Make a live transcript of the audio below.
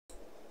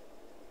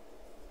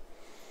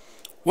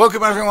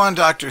Welcome everyone,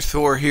 Dr.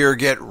 Thor here.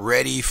 Get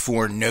ready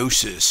for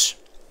Gnosis.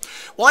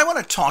 Well, I want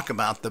to talk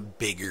about the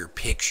bigger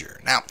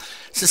picture. Now,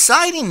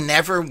 society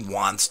never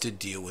wants to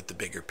deal with the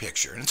bigger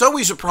picture. And it's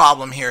always a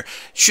problem here.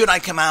 Should I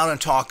come out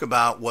and talk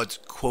about what,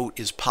 quote,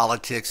 is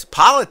politics?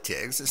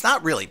 Politics, it's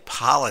not really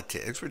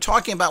politics. We're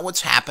talking about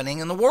what's happening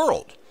in the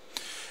world.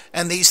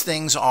 And these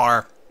things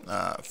are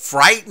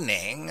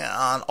frightening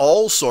on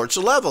all sorts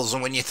of levels.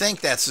 And when you think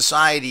that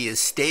society is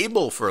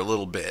stable for a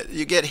little bit,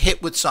 you get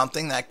hit with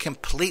something that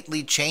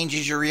completely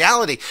changes your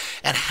reality.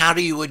 And how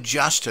do you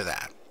adjust to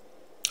that?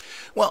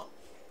 Well,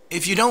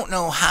 if you don't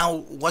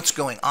know what's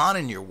going on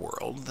in your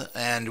world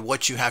and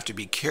what you have to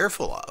be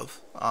careful of,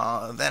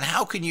 then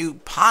how can you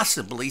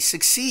possibly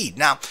succeed?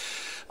 Now,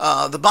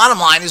 the bottom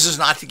line is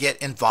not to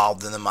get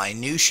involved in the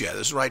minutiae.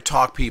 This is what I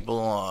talk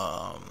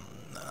people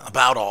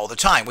about all the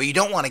time. Well, you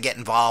don't want to get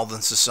involved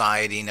in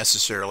society,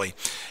 necessarily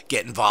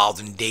get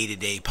involved in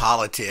day-to-day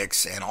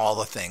politics and all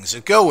the things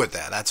that go with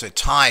that. That's a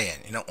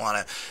tie-in. You don't want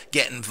to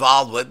get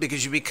involved with it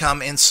because you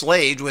become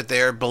enslaved with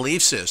their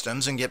belief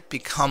systems and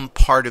become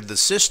part of the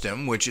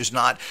system, which is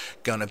not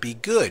going to be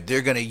good.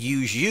 They're going to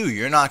use you.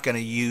 You're not going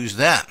to use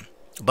them.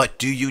 But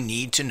do you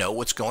need to know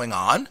what's going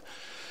on?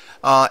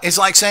 It's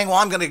like saying, well,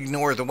 I'm going to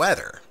ignore the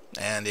weather.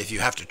 And if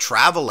you have to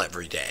travel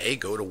every day,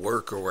 go to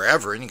work or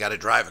wherever, and you got to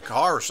drive a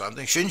car or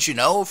something, shouldn't you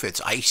know if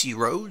it's icy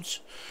roads?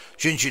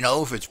 Shouldn't you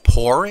know if it's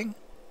pouring?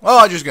 Well,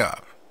 I just go.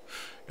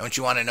 Don't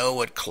you want to know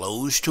what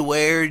clothes to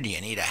wear? Do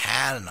you need a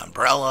hat, an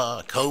umbrella,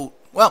 a coat?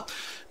 Well,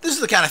 this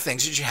is the kind of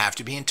things that you have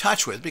to be in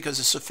touch with because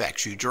this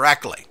affects you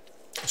directly.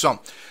 So,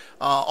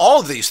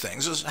 all of these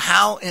things is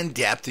how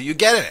in-depth do you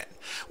get in it?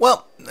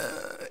 Well,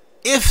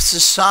 if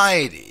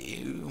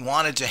society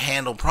wanted to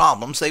handle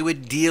problems, they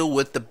would deal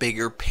with the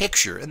bigger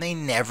picture, and they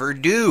never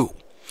do.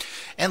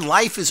 And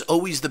life is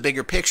always the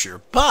bigger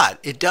picture, but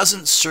it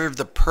doesn't serve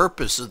the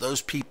purpose of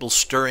those people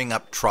stirring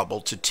up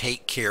trouble to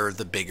take care of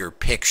the bigger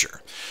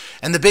picture.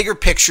 And the bigger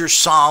picture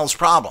solves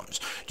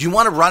problems. Do you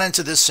want to run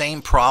into this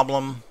same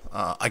problem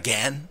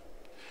again?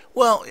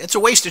 Well, it's a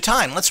waste of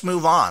time. Let's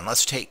move on.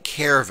 Let's take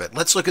care of it.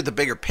 Let's look at the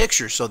bigger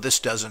picture so this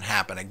doesn't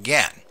happen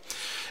again.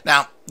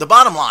 Now, the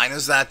bottom line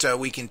is that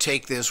we can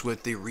take this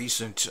with the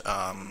recent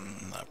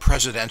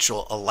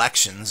presidential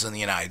elections in the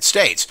United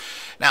States.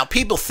 Now,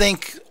 people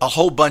think a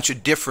whole bunch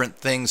of different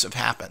things have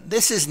happened.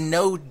 This is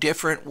no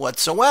different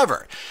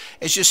whatsoever.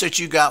 It's just that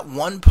you got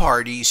one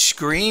party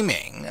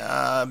screaming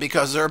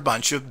because they're a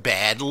bunch of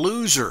bad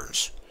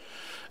losers.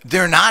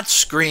 They're not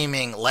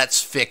screaming,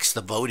 let's fix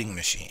the voting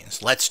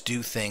machines. Let's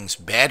do things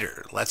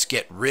better. Let's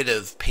get rid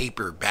of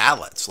paper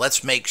ballots.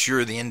 Let's make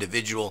sure the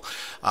individual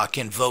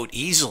can vote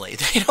easily.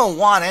 They don't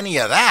want any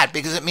of that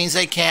because it means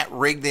they can't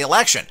rig the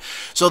election.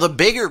 So the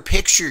bigger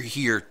picture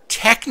here,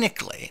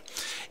 technically,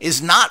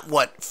 is not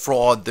what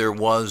fraud there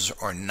was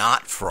or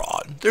not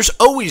fraud. There's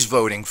always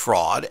voting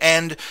fraud,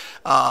 and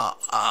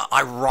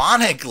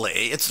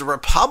ironically, it's the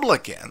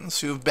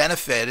Republicans who've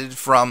benefited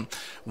from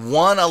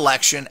one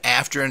election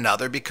after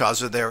another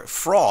because of their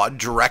fraud,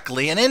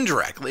 directly and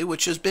indirectly,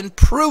 which has been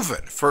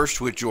proven,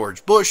 first with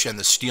George Bush and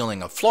the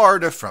stealing of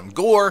Florida from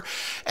Gore,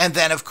 and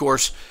then, of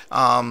course,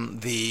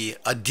 the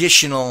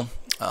additional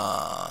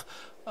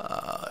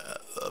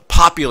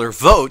popular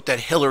vote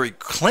that Hillary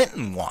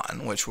Clinton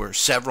won, which were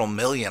several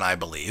million, I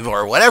believe,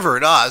 or whatever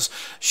it was.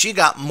 She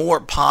got more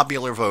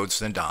popular votes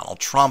than Donald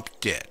Trump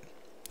did.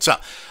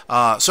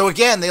 So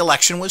again, the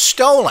election was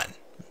stolen.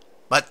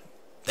 But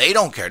they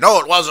don't care. No,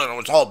 it wasn't. It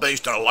was all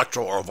based on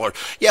electoral vote.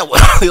 Yeah,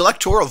 well, the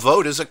electoral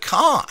vote is a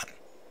con,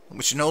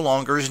 which no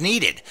longer is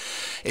needed.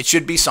 It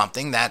should be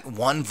something that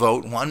one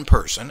vote, one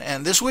person,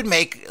 and this would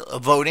make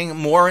voting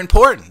more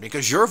important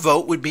because your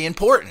vote would be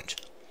important.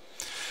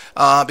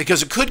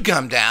 Because it could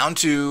come down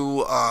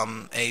to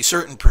a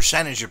certain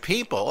percentage of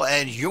people,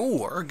 and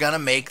you're going to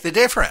make the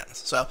difference.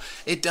 So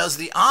it does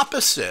the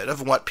opposite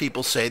of what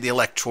people say the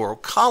Electoral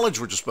College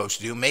was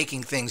supposed to do,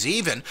 making things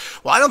even.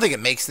 Well, I don't think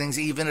it makes things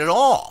even at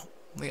all.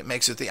 I think it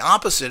makes it the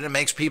opposite. It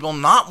makes people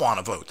not want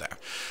to vote there.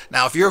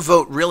 Now, if your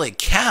vote really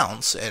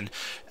counts, and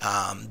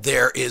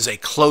there is a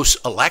close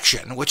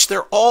election, which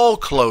they're all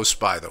close,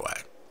 by the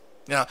way.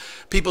 You know,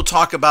 people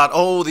talk about,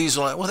 oh, these,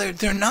 well,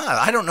 they're not.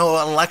 I don't know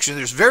an election.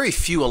 There's very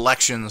few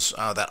elections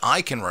that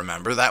I can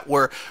remember that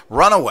were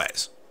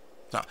runaways.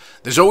 So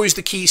there's always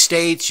the key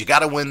states. You got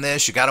to win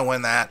this. You got to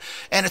win that.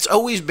 And it's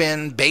always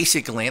been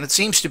basically, and it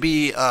seems to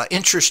be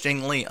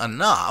interestingly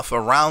enough,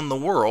 around the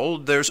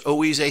world, there's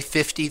always a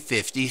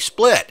 50-50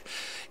 split,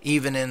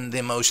 even in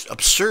the most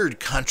absurd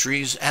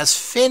countries as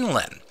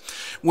Finland,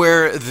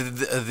 where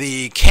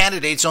the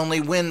candidates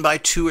only win by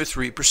 2 or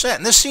 3%.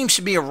 And this seems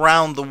to be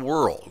around the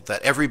world,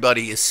 that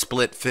everybody is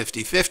split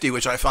 50-50,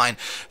 which I find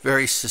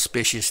very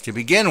suspicious to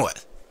begin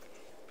with.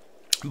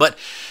 But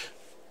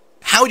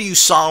how do you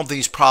solve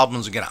these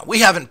problems again? We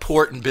have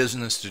important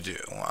business to do.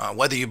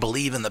 Whether you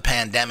believe in the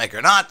pandemic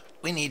or not,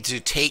 We need to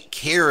take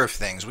care of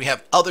things. We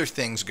have other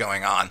things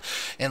going on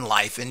in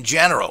life in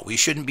general. We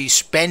shouldn't be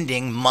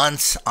spending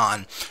months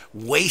on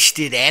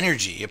wasted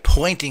energy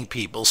appointing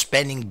people,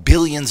 spending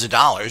billions of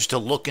dollars to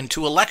look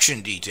into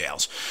election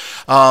details.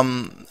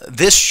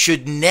 This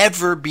should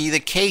never be the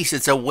case.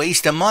 It's a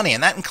waste of money,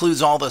 and that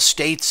includes all the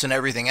states and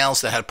everything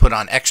else that had to put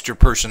on extra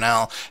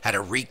personnel, had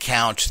to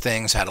recount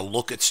things, had to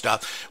look at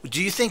stuff.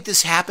 Do you think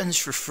this happens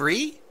for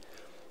free?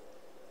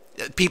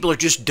 People are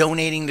just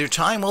donating their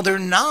time. Well, they're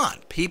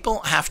not.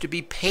 People have to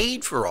be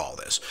paid for all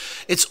this.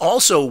 It's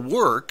also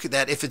work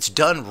that, if it's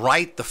done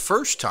right the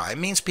first time,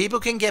 means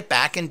people can get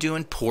back and do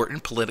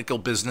important political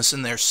business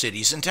in their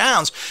cities and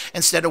towns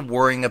instead of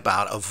worrying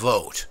about a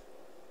vote.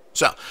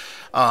 So,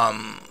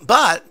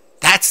 but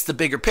that's the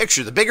bigger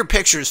picture. The bigger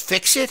picture is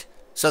fix it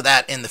so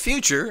that in the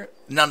future,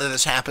 none of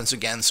this happens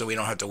again, so we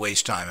don't have to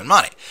waste time and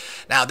money.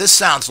 Now, this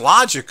sounds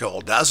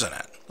logical, doesn't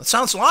it? It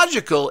sounds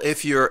logical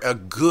if you're a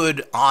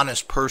good,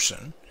 honest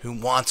person who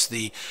wants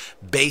the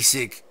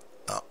basic,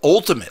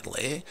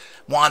 ultimately,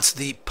 wants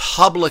the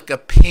public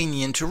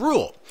opinion to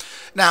rule.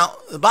 Now,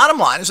 the bottom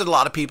line is that a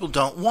lot of people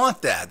don't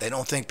want that. They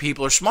don't think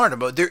people are smart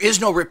about it. There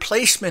is no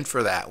replacement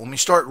for that. When we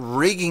start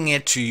rigging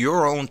it to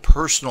your own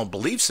personal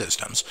belief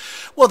systems,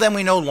 well, then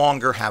we no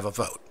longer have a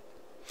vote.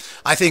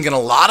 I think in a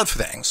lot of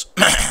things,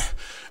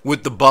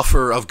 with the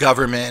buffer of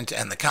government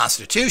and the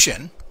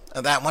Constitution,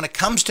 that when it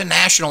comes to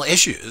national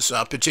issues,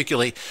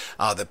 particularly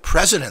the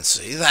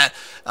presidency, that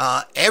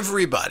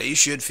everybody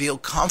should feel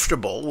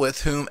comfortable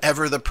with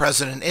whomever the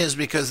president is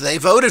because they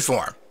voted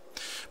for him.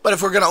 But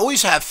if we're going to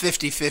always have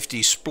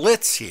 50-50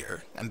 splits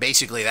here, and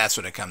basically that's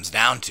what it comes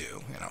down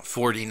to,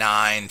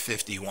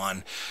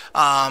 49-51,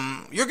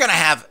 you're going to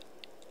have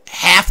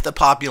half the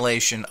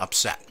population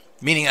upset.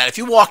 Meaning that if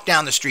you walk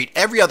down the street,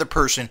 every other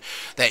person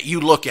that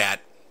you look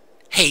at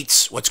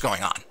hates what's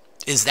going on.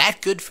 Is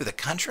that good for the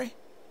country?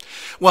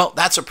 Well,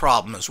 that's a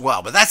problem as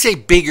well, but that's a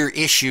bigger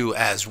issue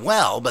as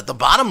well. But the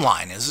bottom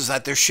line is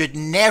that there should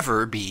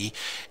never be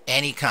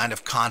any kind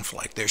of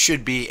conflict. There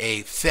should be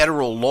a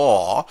federal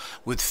law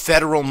with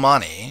federal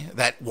money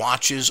that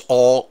watches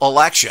all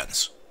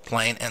elections,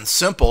 plain and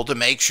simple, to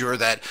make sure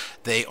that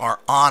they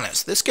are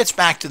honest. This gets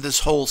back to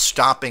this whole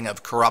stopping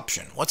of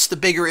corruption. What's the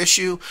bigger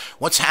issue?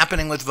 What's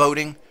happening with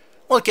voting?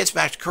 Well, it gets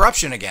back to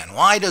corruption again.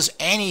 Why does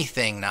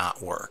anything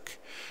not work?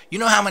 You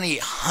know how many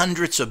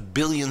hundreds of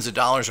billions of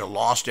dollars are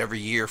lost every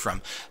year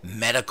from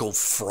medical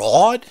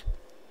fraud?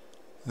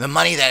 The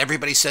money that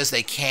everybody says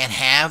they can't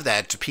have,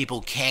 that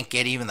people can't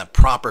get even the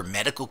proper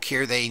medical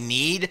care they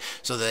need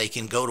so that they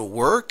can go to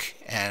work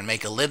and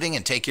make a living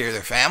and take care of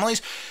their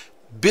families.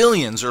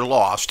 Billions are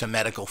lost to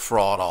medical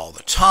fraud all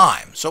the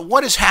time. So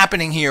what is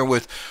happening here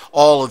with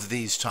all of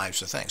these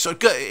types of things? So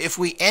if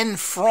we end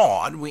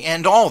fraud, we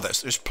end all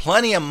this. There's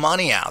plenty of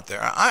money out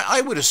there. I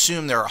would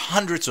assume there are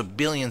hundreds of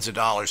billions of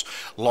dollars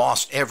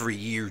lost every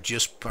year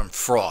just from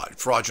fraud,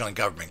 fraudulent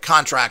government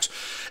contracts,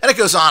 and it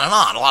goes on and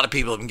on. A lot of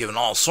people have been given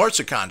all sorts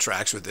of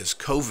contracts with this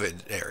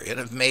COVID area and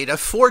have made a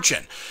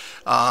fortune.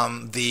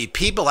 The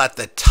people at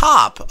the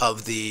top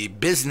of the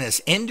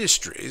business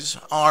industries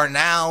are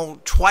now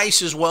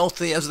twice as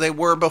wealthy as they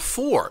were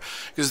before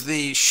because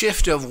the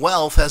shift of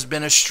wealth has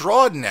been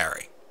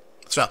extraordinary.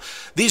 So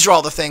these are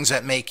all the things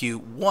that make you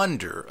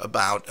wonder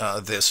about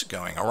this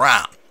going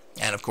around.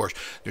 And of course,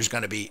 there's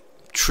going to be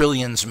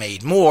trillions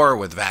made more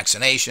with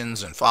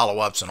vaccinations and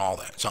follow-ups and all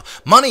that. So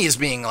money is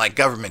being like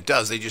government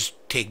does. They just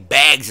take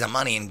bags of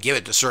money and give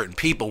it to certain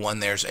people when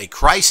there's a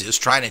crisis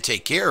trying to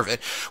take care of it.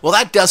 Well,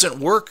 that doesn't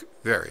work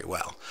very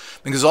well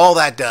because all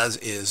that does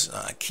is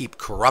keep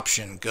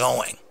corruption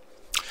going.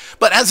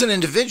 But as an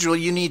individual,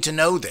 you need to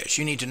know this.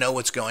 You need to know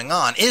what's going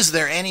on. Is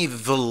there any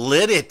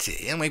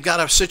validity? And we've got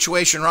a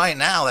situation right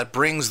now that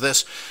brings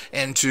this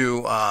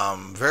into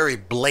very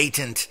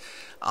blatant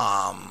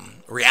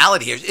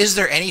reality here. Is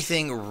there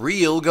anything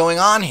real going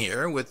on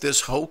here with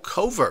this whole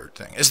covert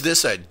thing? Is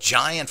this a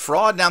giant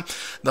fraud? Now,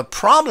 the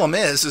problem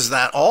is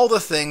that all the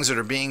things that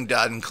are being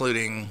done,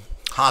 including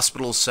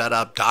hospitals set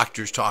up,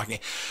 doctors talking,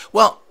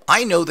 well,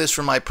 I know this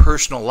from my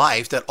personal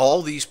life that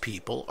all these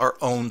people are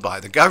owned by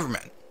the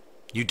government.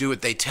 You do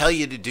what they tell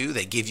you to do.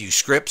 They give you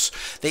scripts.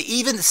 They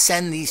even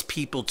send these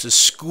people to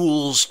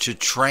schools to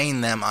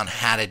train them on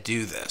how to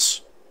do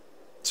this.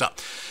 So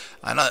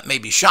I know it may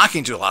be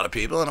shocking to a lot of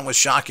people, and it was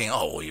shocking.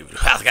 Oh,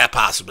 how could that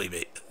possibly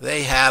be?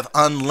 They have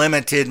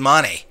unlimited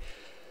money.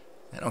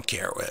 They don't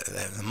care.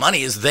 The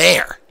money is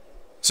there.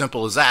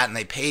 Simple as that, and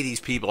they pay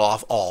these people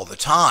off all the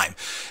time.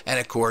 And,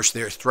 of course,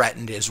 they're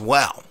threatened as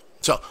well.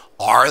 So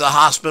are the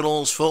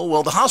hospitals full?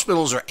 Well, the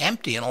hospitals are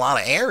empty in a lot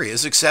of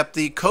areas except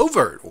the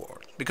covert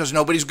wards because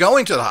nobody's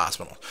going to the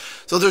hospital.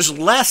 So there's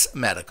less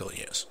medical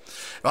use.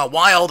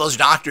 Why all those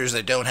doctors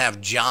that don't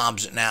have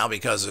jobs now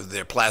because of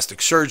their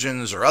plastic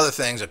surgeons or other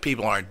things that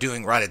people aren't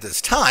doing right at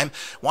this time,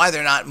 why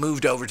they're not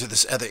moved over to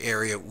this other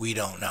area, we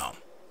don't know.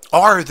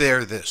 Are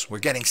there this? We're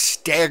getting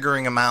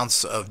staggering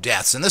amounts of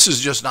deaths. And this is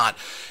just not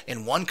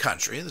in one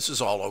country. This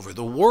is all over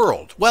the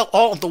world. Well,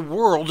 all the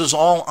world is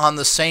all on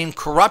the same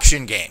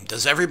corruption game.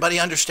 Does everybody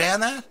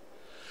understand that?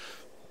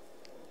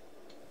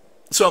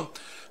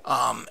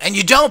 And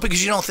you don't,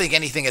 because you don't think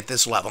anything at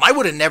this level. I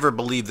would have never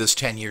believed this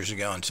 10 years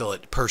ago until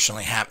it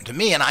personally happened to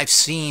me, and I've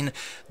seen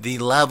the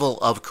level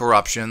of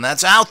corruption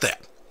that's out there.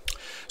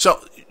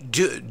 So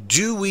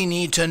do we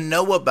need to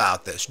know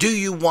about this? Do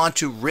you want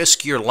to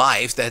risk your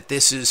life that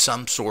this is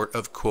some sort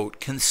of, quote,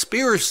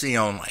 conspiracy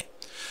only?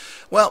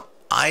 Well,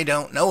 I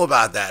don't know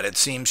about that. It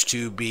seems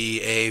to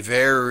be a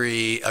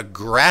very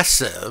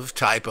aggressive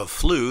type of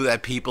flu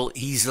that people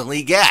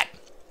easily get.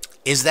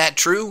 Is that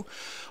true?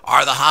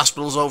 Are the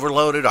hospitals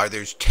overloaded? Are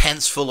there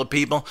tents full of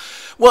people?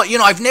 Well,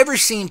 I've never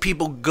seen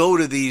people go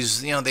to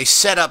these, they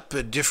set up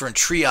different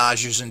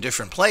triages in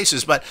different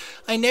places, but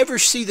I never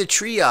see the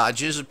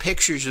triages,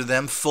 pictures of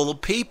them full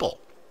of people.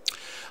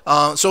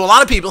 So a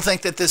lot of people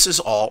think that this is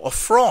all a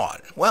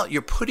fraud. Well,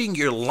 you're putting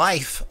your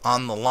life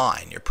on the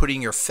line. You're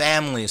putting your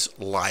family's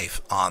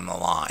life on the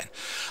line.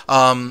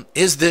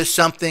 Is this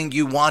something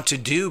you want to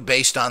do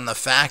based on the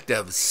fact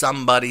of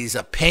somebody's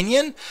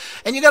opinion?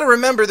 And you got to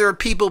remember, there are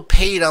people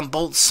paid on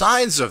both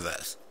sides of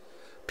this.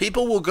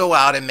 People will go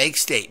out and make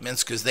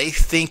statements because they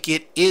think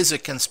it is a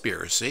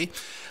conspiracy.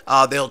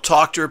 They'll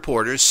talk to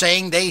reporters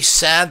saying they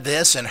said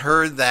this and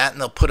heard that,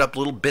 and they'll put up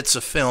little bits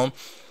of film.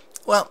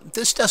 Well,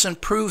 this doesn't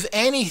prove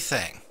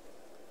anything.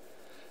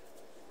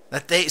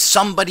 That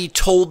somebody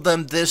told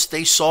them this,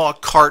 they saw a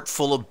cart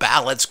full of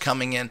ballots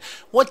coming in.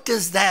 What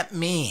does that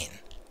mean?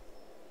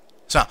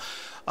 So,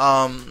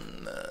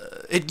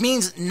 it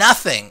means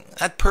nothing.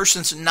 That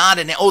person's not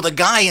the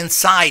guy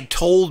inside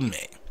told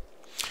me.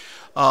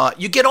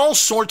 You get all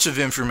sorts of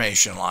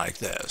information like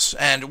this,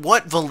 and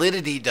what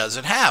validity does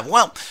it have?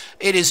 Well,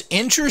 it is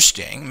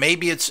interesting.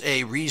 Maybe it's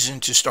a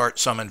reason to start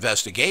some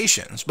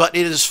investigations, but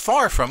it is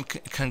far from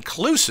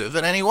conclusive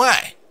in any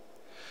way.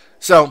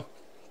 So,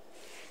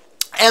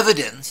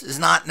 evidence is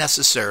not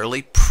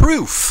necessarily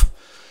proof.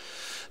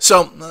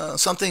 So,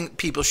 something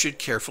people should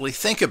carefully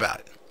think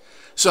about it.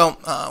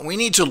 So we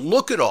need to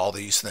look at all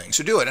these things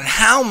to do it. And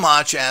how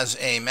much, as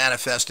a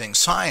manifesting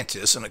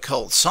scientist, an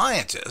occult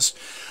scientist,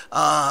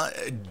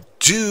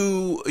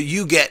 do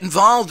you get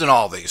involved in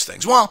all these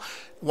things? Well,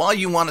 while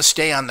you want to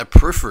stay on the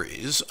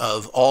peripheries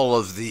of all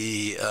of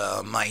the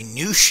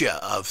minutiae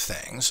of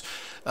things,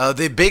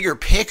 the bigger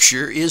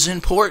picture is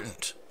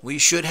important. We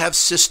should have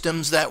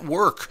systems that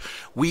work.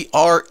 We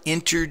are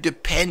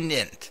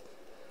interdependent.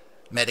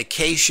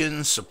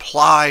 Medications,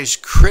 supplies,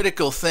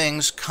 critical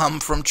things come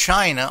from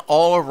China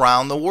all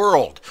around the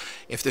world.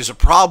 If there's a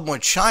problem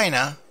with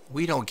China,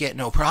 we don't get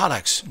no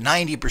products.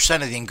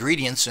 90% of the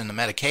ingredients in the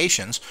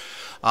medications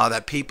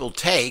that people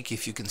take,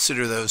 if you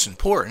consider those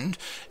important,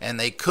 and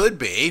they could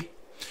be,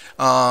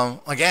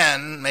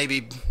 again,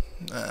 maybe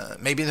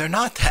they're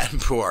not that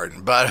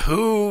important, but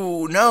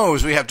who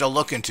knows? We have to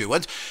look into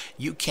it.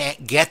 You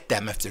can't get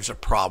them if there's a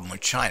problem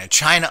with China.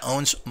 China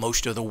owns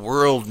most of the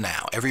world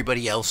now.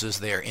 Everybody else is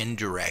their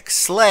indirect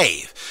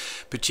slave,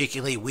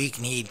 particularly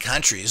weak-kneed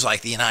countries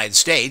like the United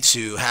States,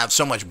 who have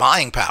so much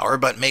buying power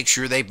but make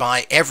sure they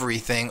buy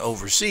everything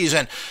overseas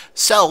and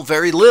sell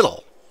very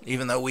little,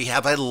 even though we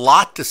have a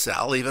lot to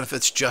sell, even if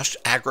it's just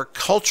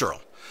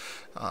agricultural.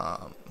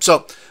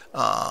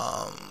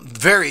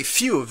 Very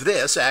few of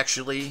this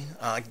actually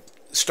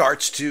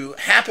starts to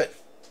happen.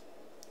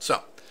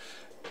 So,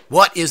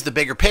 what is the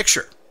bigger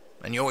picture?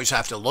 And you always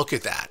have to look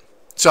at that.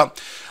 So,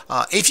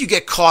 if you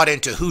get caught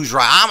into who's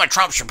right, I'm a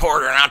Trump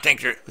supporter and I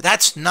think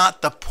that's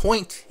not the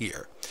point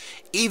here.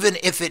 Even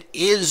if it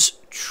is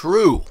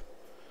true,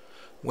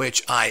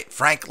 which I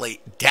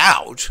frankly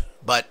doubt,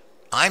 but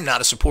I'm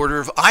not a supporter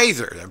of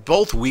either. They're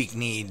both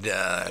weak-kneed.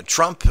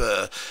 Trump,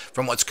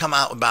 from what's come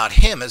out about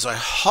him, is a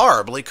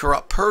horribly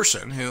corrupt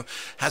person who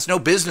has no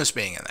business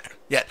being in there.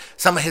 Yet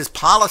some of his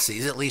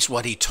policies, at least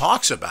what he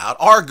talks about,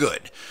 are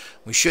good.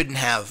 We shouldn't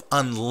have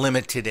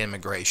unlimited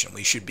immigration.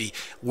 We should be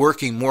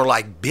working more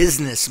like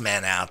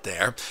businessmen out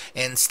there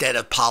instead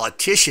of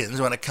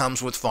politicians when it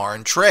comes with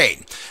foreign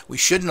trade. We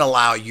shouldn't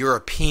allow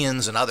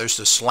Europeans and others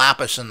to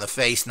slap us in the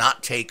face,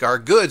 not take our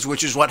goods,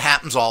 which is what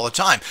happens all the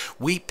time.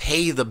 We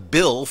pay the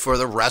bill for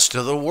the rest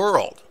of the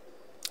world.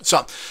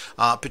 So,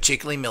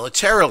 particularly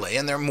militarily,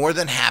 and they're more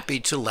than happy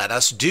to let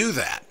us do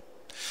that.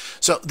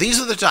 So these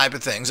are the type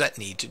of things that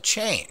need to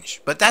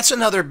change. But that's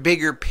another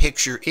bigger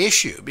picture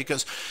issue,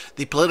 because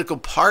the political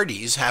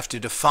parties have to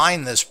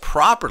define this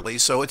properly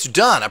so it's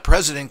done. A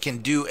president can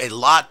do a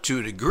lot to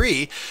a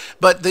degree,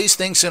 but these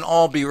things can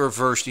all be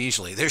reversed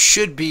easily. There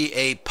should be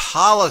a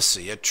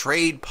policy, a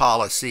trade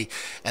policy,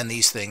 and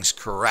these things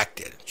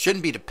corrected. It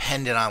shouldn't be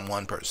dependent on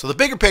one person. So the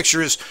bigger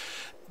picture is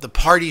the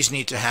parties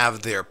need to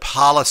have their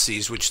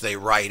policies, which they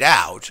write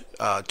out,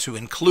 to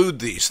include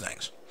these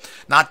things,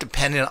 not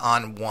dependent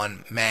on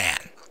one man.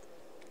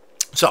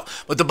 So,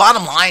 but the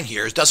bottom line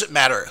here is, doesn't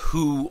matter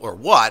who or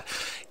what,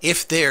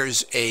 if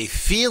there's a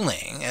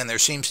feeling, and there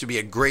seems to be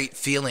a great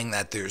feeling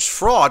that there's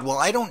fraud,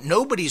 well,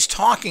 nobody's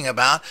talking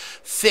about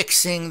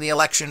fixing the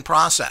election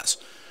process.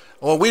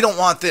 Well, we don't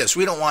want this,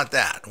 we don't want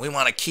that, we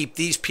want to keep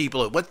these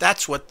people,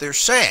 that's what they're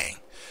saying.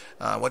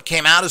 What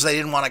came out is they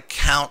didn't want to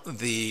count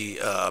the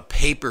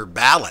paper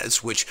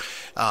ballots, which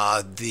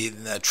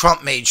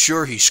Trump made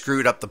sure he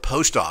screwed up the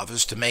post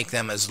office to make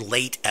them as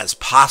late as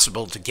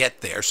possible to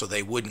get there so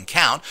they wouldn't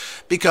count,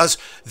 because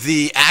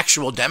the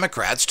actual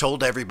Democrats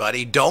told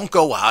everybody, don't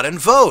go out and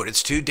vote.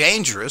 It's too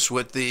dangerous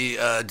with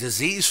the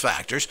disease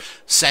factors.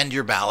 Send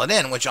your ballot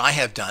in, which I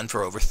have done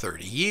for over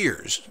 30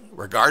 years,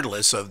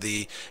 regardless of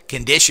the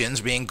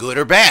conditions being good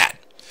or bad.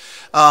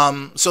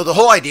 So the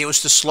whole idea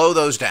was to slow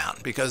those down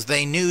because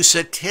they knew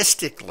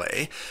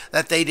statistically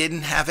that they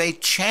didn't have a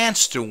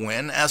chance to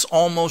win, as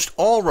almost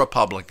all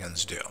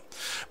Republicans do.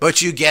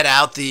 But you get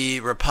out,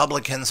 the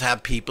Republicans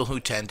have people who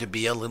tend to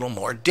be a little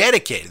more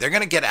dedicated. They're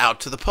going to get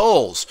out to the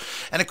polls.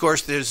 And of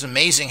course, there's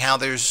amazing how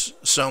there's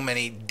so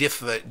many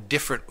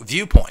different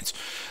viewpoints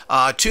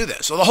to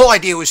this. So the whole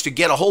idea was to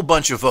get a whole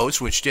bunch of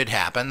votes, which did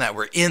happen, that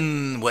were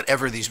in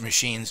whatever these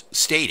machines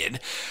stated,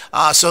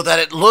 so that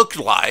it looked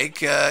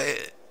like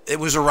it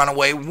was a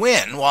runaway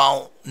win,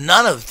 while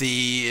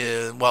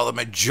the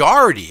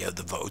majority of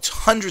the votes,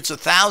 hundreds of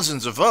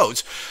thousands of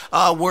votes,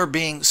 were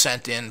being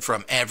sent in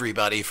from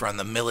everybody, from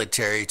the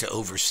military to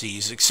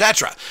overseas,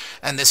 etc.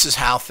 And this is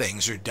how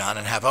things are done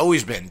and have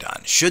always been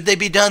done. Should they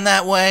be done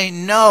that way?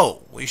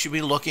 No. We should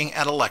be looking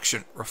at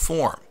election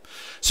reform.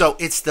 So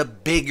it's the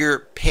bigger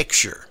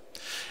picture.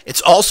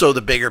 It's also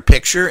the bigger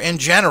picture in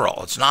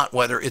general. It's not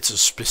whether it's a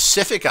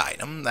specific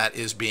item that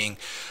is being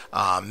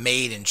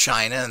made in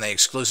China and they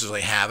exclusively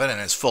have it and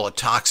it's full of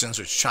toxins,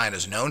 which China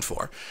is known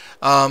for.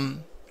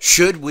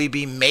 Should we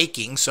be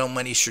making so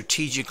many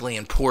strategically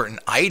important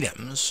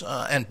items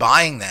and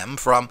buying them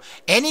from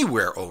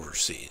anywhere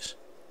overseas?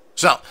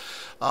 So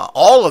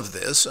all of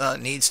this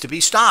needs to be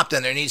stopped,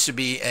 and there needs to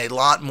be a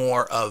lot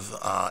more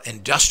of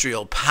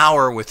industrial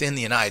power within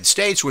the United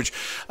States, which,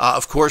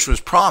 of course, was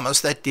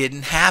promised. That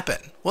didn't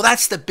happen. Well,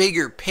 that's the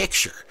bigger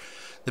picture.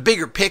 The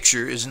bigger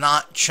picture is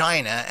not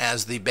China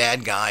as the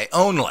bad guy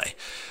only.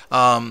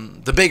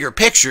 The bigger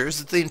picture is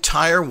that the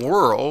entire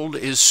world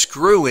is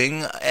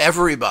screwing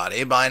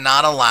everybody by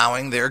not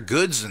allowing their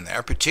goods in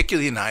there,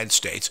 particularly the United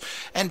States,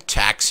 and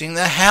taxing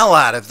the hell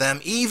out of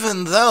them,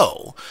 even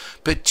though,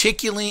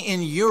 particularly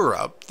in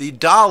Europe, the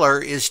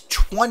dollar is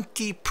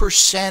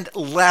 20%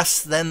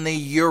 less than the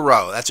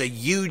euro. That's a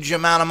huge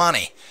amount of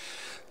money.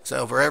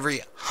 So for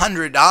every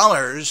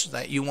 $100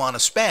 that you want to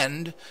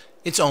spend,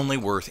 it's only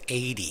worth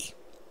 80.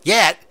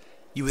 Yet,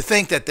 you would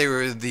think that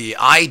the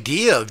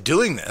idea of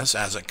doing this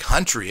as a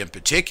country in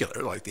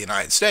particular, like the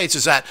United States,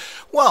 is that,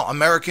 well,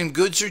 American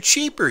goods are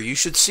cheaper. You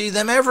should see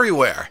them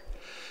everywhere.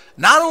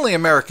 Not only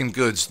American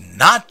goods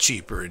not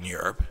cheaper in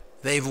Europe,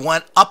 they've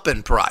went up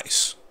in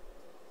price.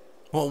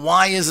 Well,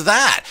 why is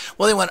that?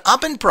 Well, they went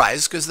up in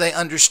price because they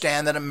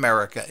understand that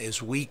America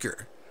is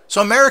weaker.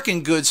 So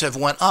American goods have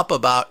went up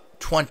about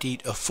 20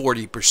 to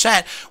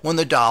 40% when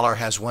the dollar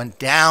has went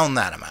down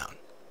that amount.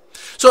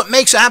 So it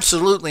makes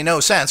absolutely no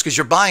sense because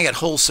you're buying it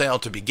wholesale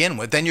to begin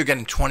with, then you're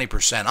getting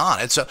 20% on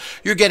it. So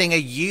you're getting a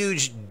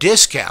huge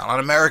discount on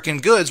American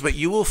goods, but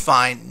you will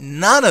find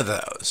none of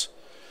those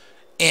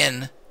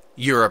in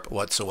Europe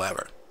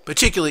whatsoever,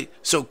 particularly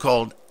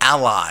so-called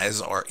allies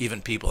or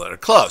even people that are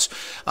close.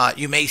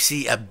 You may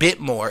see a bit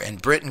more in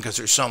Britain because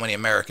there's so many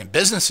American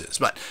businesses,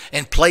 but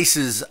in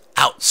places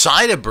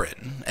outside of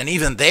Britain, and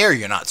even there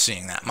you're not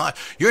seeing that much,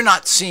 you're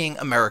not seeing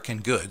American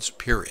goods,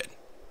 period.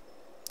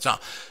 So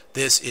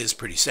this is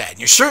pretty sad. And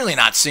you're certainly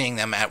not seeing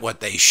them at what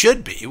they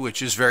should be,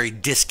 which is very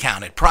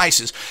discounted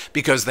prices,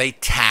 because they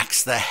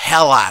tax the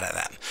hell out of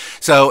them.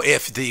 So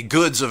if the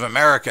goods of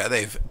America,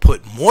 they've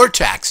put more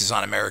taxes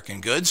on American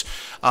goods.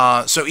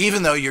 So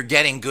even though you're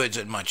getting goods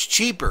at much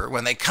cheaper,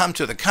 when they come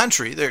to the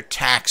country, they're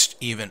taxed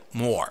even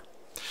more.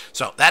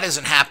 So that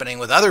isn't happening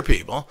with other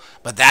people,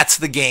 but that's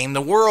the game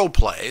the world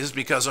plays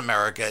because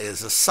America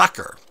is a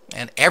sucker.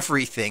 And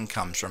everything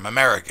comes from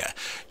America.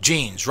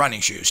 Jeans,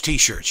 running shoes,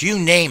 t-shirts, you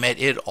name it,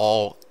 it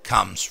all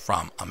comes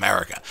from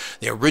America.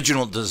 The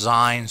original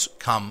designs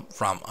come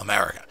from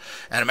America.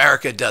 And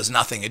America does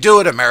nothing to do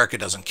it. America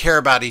doesn't care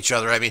about each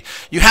other. I mean,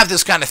 you have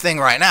this kind of thing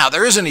right now.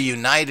 There isn't a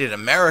united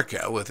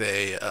America with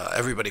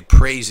everybody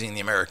praising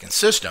the American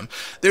system.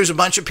 There's a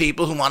bunch of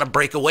people who want to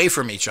break away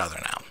from each other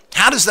now.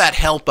 How does that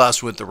help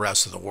us with the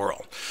rest of the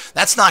world?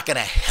 That's not going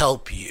to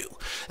help you.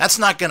 That's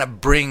not going to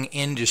bring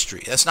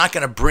industry. That's not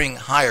going to bring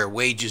higher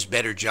wages,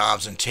 better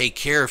jobs, and take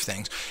care of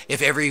things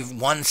if every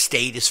one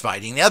state is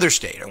fighting the other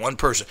state or one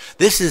person.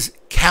 This is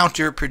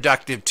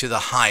counterproductive to the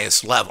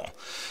highest level.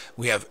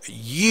 We have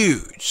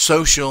huge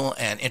social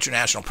and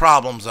international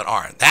problems that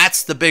aren't.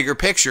 That's the bigger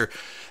picture.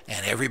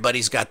 And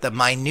everybody's got the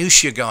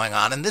minutia going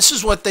on. And this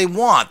is what they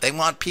want. They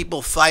want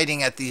people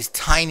fighting at these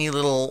tiny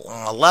little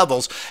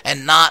levels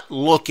and not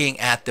looking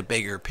at the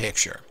bigger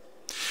picture.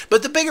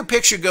 But the bigger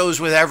picture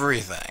goes with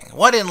everything.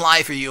 What in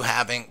life are you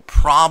having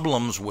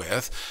problems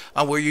with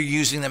where you're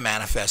using the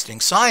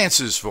manifesting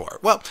sciences for?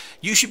 Well,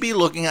 you should be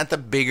looking at the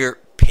bigger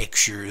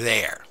picture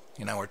there.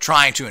 We're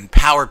trying to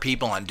empower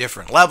people on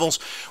different levels.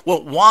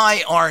 Well,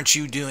 why aren't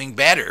you doing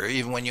better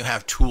even when you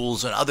have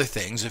tools and other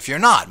things if you're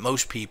not?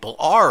 Most people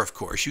are, of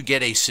course. You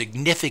get a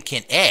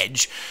significant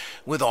edge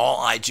with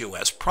all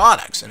IGOS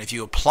products. And if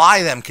you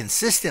apply them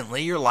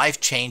consistently, your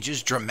life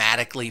changes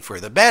dramatically for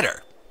the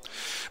better.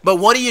 But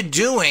what are you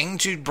doing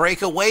to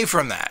break away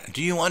from that?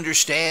 Do you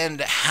understand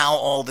how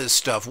all this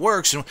stuff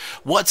works? And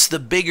what's the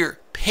bigger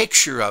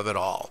picture of it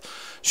all?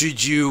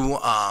 Should you,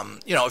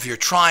 if you're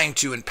trying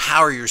to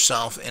empower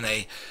yourself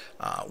in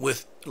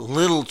with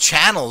little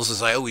channels,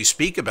 as I always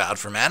speak about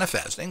for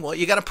manifesting, well,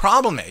 you got a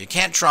problem there. You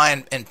can't try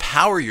and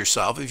empower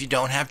yourself if you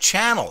don't have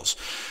channels.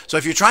 So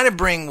if you're trying to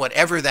bring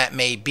whatever that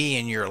may be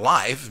in your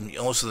life,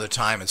 most of the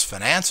time it's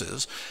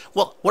finances,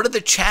 well, what are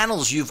the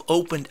channels you've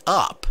opened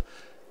up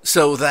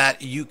so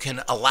that you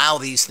can allow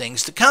these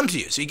things to come to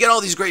you? So you get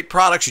all these great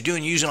products you're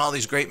using all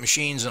these great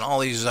machines and all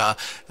these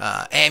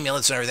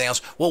amulets and everything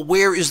else. Well,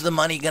 where is the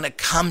money going to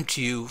come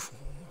to you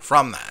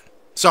from that?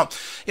 So,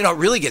 it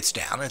really gets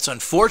down. It's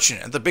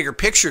unfortunate. The bigger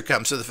picture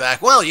comes to the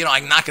fact, well,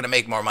 I'm not going to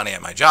make more money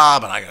at my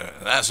job,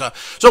 and so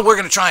we're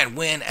going to try and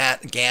win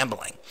at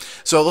gambling.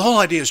 So the whole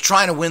idea is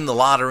trying to win the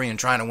lottery and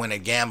trying to win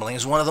at gambling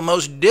is one of the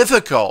most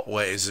difficult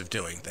ways of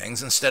doing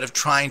things, instead of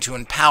trying to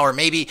empower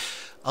maybe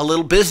a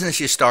little business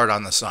you start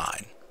on the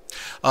side,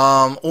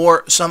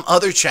 or some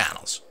other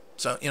channels.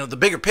 So, the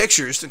bigger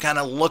picture is to kind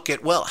of look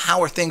at, well,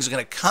 how are things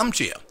going to come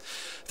to you?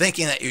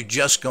 Thinking that you're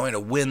just going to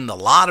win the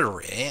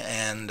lottery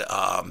and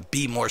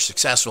be more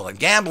successful at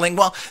gambling.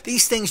 Well,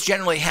 these things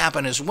generally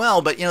happen as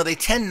well, but, they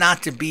tend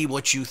not to be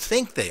what you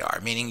think they are,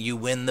 meaning you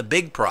win the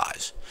big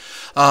prize.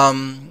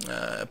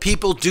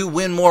 People do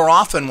win more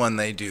often when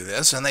they do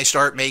this, and they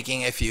start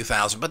making a few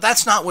thousand. But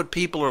that's not what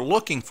people are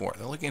looking for.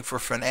 They're looking for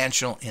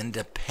financial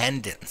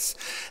independence.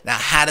 Now,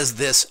 how does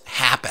this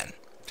happen?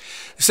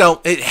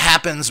 So it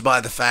happens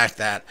by the fact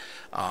that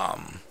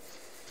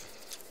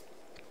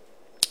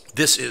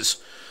this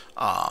is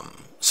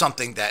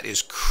something that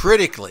is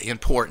critically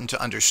important to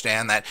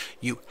understand, that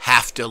you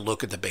have to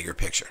look at the bigger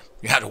picture.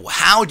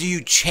 How do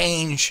you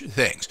change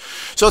things?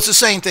 So it's the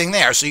same thing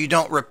there. So you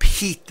don't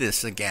repeat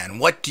this again.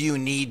 What do you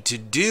need to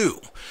do?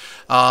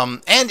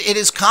 And it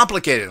is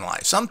complicated in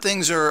life. Some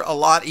things are a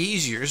lot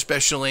easier,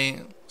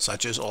 especially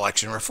such as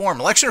election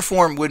reform. Election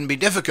reform wouldn't be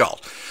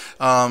difficult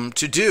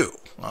to do.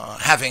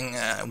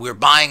 We're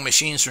buying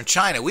machines from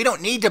China. We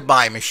don't need to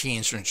buy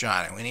machines from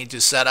China. We need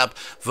to set up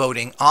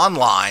voting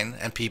online,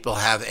 and people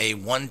have a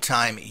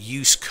one-time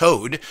use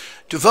code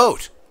to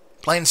vote.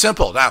 Plain and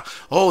simple. Now,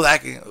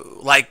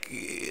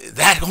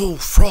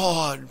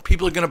 fraud.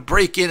 People are going to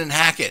break in and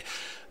hack it.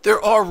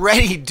 They're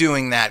already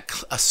doing that,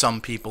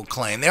 some people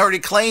claim. They already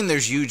claim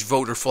there's huge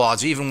voter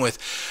frauds, even with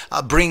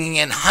bringing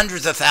in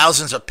hundreds of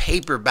thousands of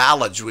paper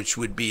ballots, which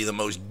would be the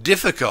most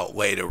difficult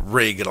way to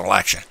rig an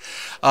election.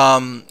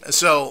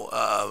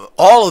 So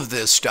all of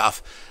this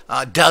stuff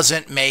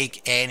doesn't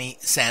make any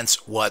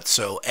sense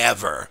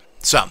whatsoever.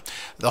 So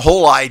the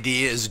whole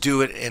idea is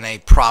do it in a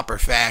proper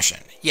fashion.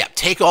 Yeah,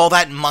 take all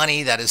that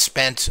money that is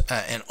spent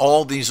in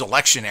all these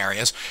election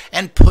areas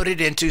and put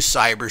it into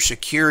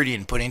cybersecurity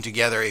and putting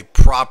together a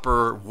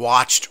proper,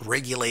 watched,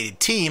 regulated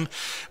team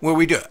where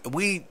we do it.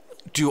 We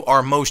do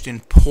our most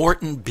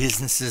important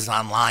businesses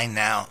online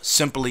now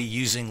simply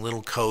using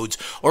little codes,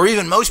 or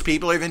even most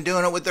people are even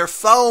doing it with their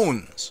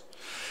phones,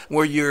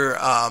 where your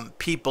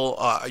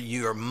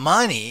your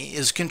money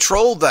is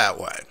controlled that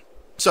way.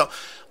 So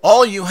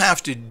all you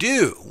have to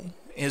do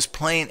is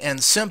plain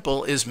and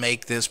simple is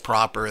make this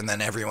proper, and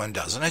then everyone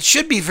does. And it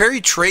should be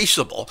very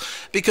traceable,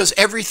 because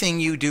everything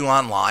you do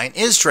online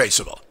is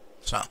traceable.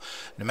 So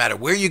no matter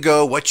where you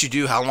go, what you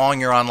do, how long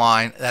you're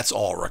online, that's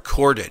all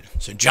recorded.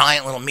 It's a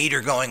giant little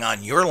meter going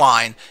on your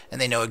line, and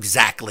they know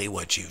exactly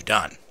what you've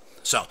done.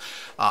 So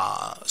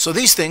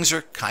these things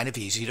are kind of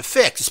easy to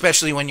fix,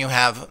 especially when you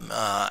have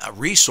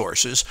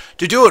resources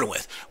to do it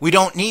with. We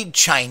don't need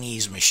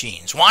Chinese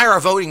machines. Why are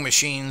voting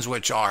machines,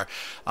 which are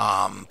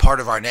part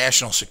of our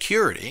national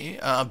security,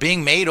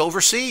 being made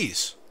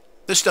overseas?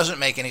 This doesn't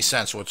make any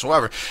sense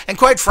whatsoever. And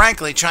quite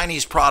frankly,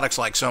 Chinese products,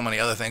 like so many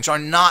other things, are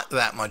not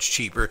that much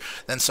cheaper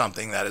than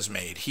something that is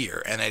made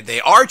here. And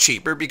they are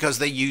cheaper because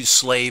they use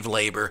slave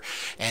labor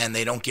and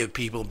they don't give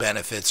people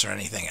benefits or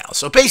anything else.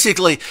 So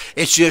basically,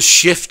 it's just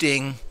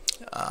shifting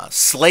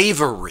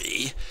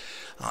slavery,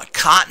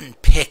 cotton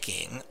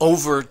picking,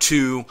 over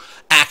to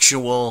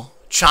actual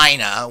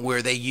China,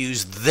 where they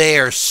use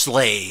their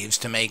slaves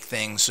to make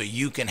things so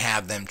you can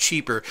have them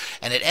cheaper.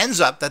 And it ends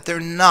up that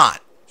they're not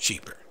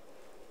cheaper.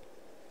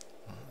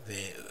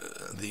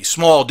 The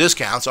small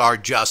discounts are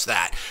just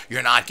that.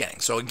 You're not getting.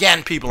 So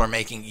again, people are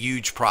making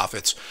huge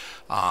profits,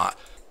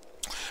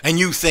 and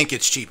you think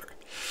it's cheaper.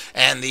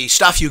 And the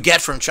stuff you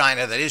get from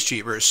China that is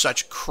cheaper is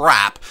such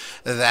crap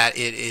that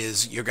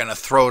you're going to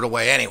throw it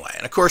away anyway.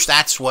 And of course,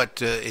 that's what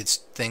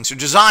things are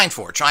designed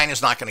for.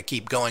 China's not going to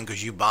keep going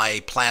because you buy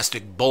a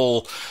plastic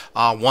bowl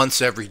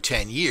once every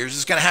 10 years.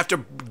 It's going to have to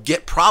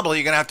probably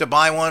you're going to have to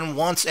buy one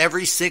once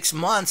every 6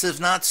 months, if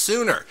not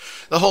sooner.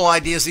 The whole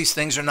idea is these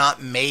things are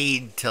not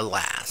made to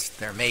last.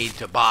 They're made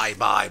to buy.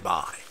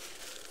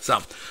 So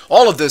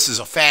all of this is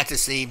a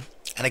fantasy,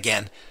 and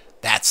again,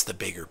 that's the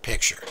bigger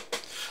picture.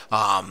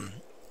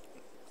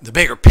 The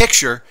bigger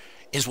picture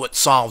is what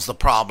solves the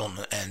problem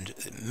and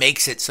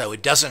makes it so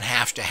it doesn't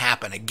have to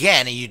happen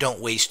again and you don't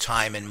waste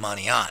time and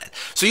money on it.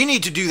 So you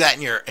need to do that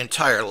in your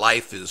entire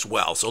life as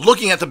well. So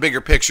looking at the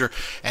bigger picture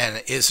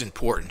is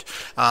important.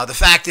 The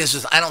fact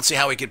is I don't see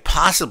how we could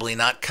possibly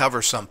not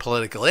cover some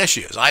political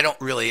issues. I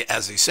don't really,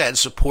 as I said,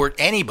 support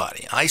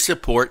anybody. I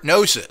support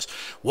Gnosis.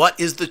 What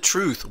is the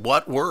truth?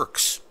 What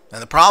works?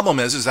 And the problem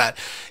is that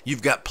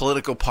you've got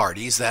political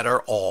parties that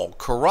are all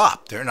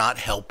corrupt. They're not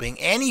helping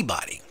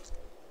anybody.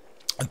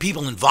 The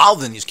people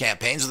involved in these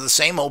campaigns are the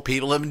same old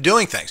people who have been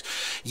doing things.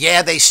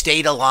 Yeah, they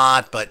state a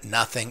lot, but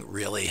nothing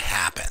really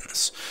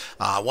happens.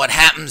 What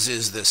happens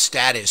is the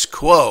status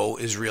quo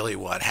is really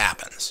what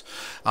happens.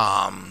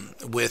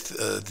 With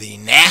the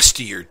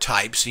nastier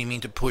types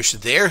seeming to push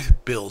their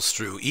bills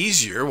through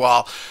easier,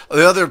 while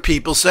the other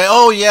people say,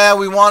 oh yeah,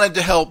 we wanted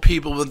to help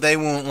people, but they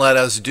won't let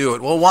us do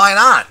it. Well, why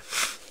not?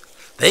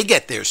 They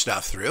get their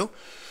stuff through.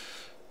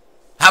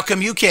 How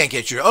come you can't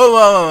get your...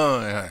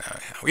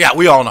 yeah,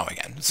 we all know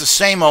again. It's the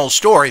same old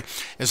story.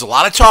 There's a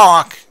lot of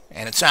talk,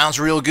 and it sounds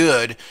real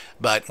good,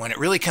 but when it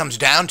really comes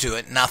down to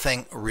it,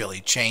 nothing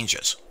really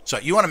changes. So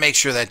you want to make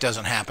sure that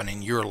doesn't happen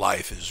in your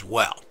life as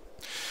well.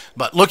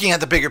 But looking at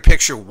the bigger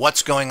picture,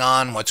 what's going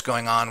on with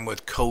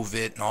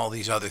COVID and all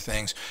these other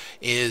things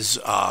is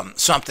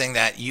something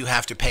that you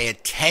have to pay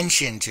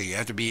attention to. You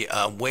have to be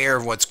aware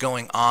of what's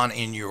going on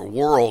in your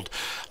world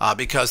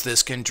because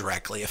this can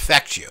directly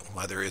affect you,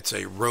 whether it's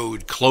a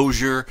road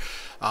closure,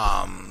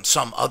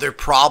 some other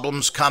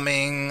problems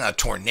coming, a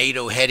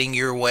tornado heading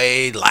your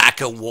way,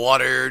 lack of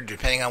water,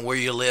 depending on where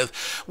you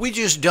live. We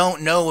just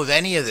don't know of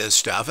any of this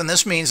stuff, and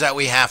this means that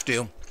we have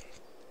to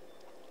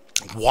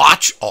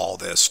watch all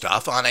this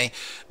stuff on a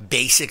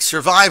basic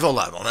survival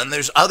level. And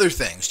there's other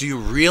things. Do you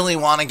really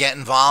want to get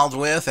involved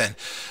with?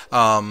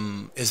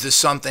 And is this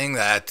something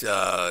that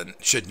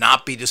should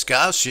not be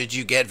discussed? Should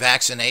you get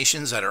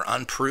vaccinations that are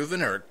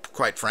unproven or,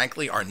 quite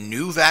frankly, are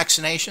new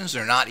vaccinations?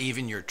 They're not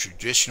even your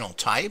traditional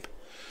type.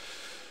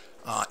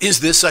 Is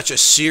this such a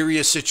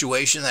serious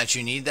situation that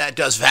you need that?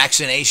 Does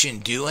vaccination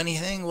do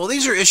anything? Well,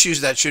 these are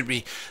issues that should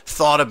be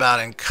thought about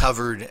and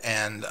covered,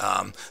 and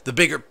the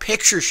bigger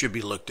picture should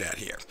be looked at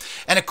here.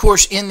 And of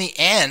course, in the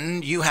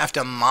end, you have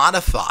to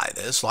modify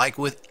this, like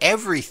with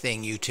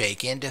everything you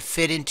take in, to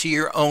fit into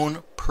your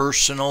own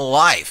personal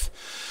life.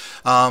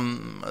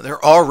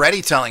 They're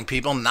already telling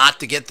people not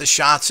to get the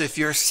shots if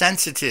you're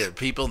sensitive.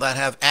 People that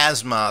have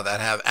asthma,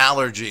 that have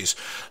allergies,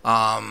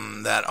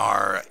 that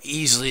are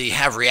easily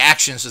have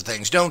reactions to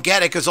things, don't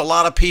get it because a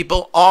lot of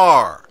people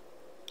are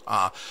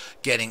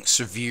getting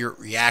severe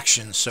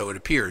reactions, so it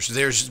appears.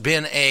 There's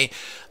been a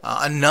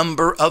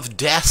number of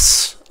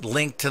deaths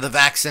linked to the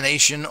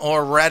vaccination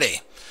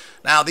already.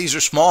 Now, these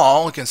are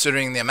small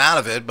considering the amount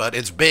of it, but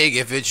it's big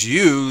if it's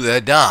you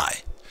that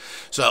die.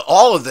 So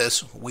all of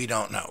this, we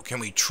don't know.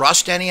 Can we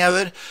trust any of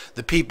it?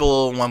 The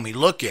people, when we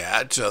look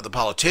at the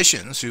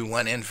politicians who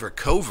went in for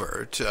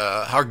covert,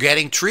 are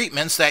getting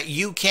treatments that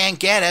you can't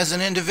get as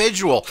an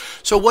individual.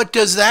 So what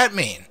does that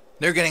mean?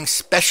 They're getting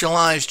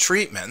specialized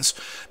treatments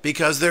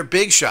because they're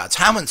big shots.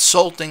 How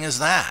insulting is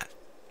that?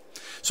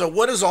 So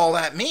what does all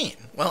that mean?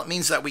 Well, it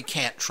means that we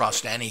can't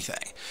trust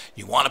anything.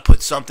 You want to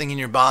put something in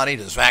your body?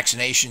 Does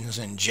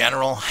vaccinations in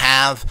general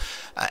have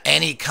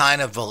any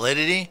kind of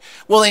validity?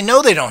 Well, they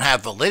know they don't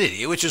have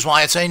validity, which is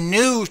why it's a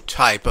new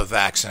type of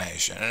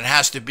vaccination. And it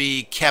has to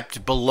be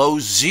kept below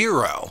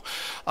zero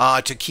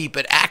to keep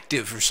it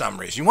active for some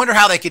reason. You wonder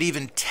how they could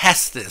even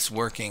test this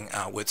working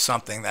with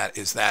something that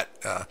is that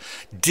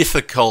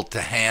difficult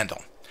to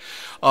handle.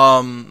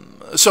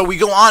 So we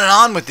go on and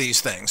on with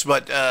these things,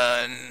 but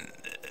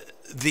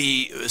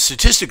the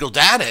statistical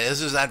data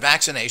is that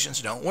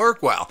vaccinations don't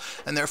work well,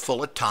 and they're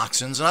full of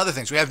toxins and other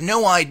things. We have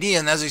no idea,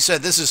 and as I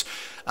said, this is,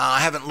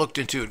 I haven't looked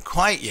into it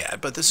quite yet,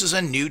 but this is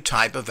a new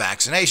type of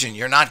vaccination.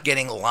 You're not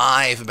getting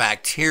live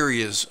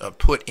bacteria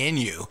put in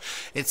you.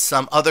 It's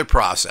some other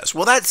process.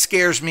 Well, that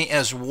scares me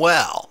as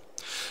well,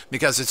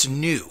 because it's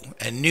new,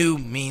 and new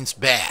means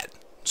bad.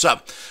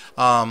 So,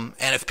 and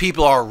if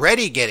people are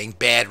already getting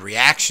bad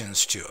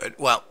reactions to it,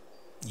 well,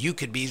 you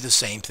could be the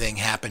same thing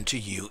happen to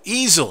you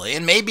easily.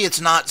 And maybe it's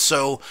not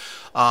so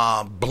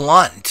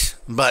blunt,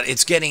 but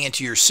it's getting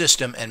into your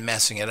system and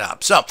messing it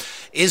up. So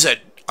is it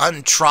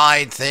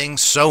untried thing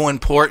so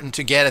important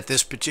to get at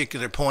this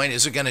particular point?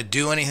 Is it going to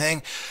do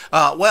anything?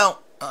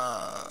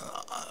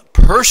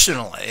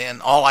 Personally,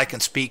 and all I can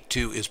speak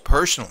to is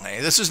personally,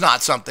 this is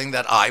not something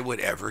that I would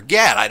ever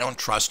get. I don't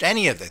trust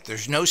any of it.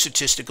 There's no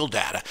statistical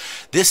data.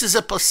 This is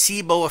a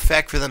placebo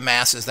effect for the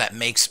masses that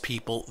makes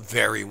people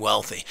very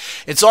wealthy.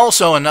 It's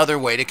also another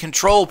way to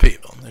control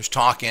people. There's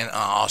talk in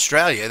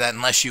Australia that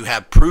unless you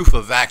have proof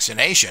of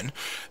vaccination,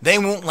 they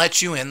won't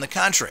let you in the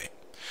country.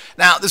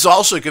 Now, this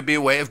also could be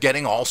a way of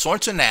getting all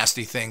sorts of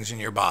nasty things in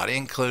your body,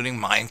 including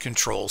mind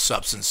control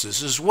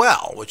substances as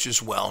well, which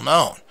is well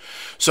known.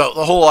 So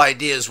the whole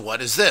idea is,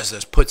 what is this?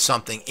 Is put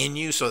something in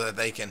you so that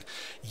they can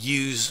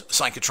use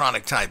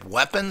psychotronic type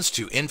weapons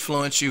to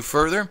influence you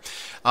further.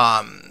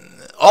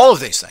 All of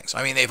these things.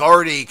 I mean, they've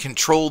already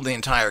controlled the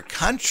entire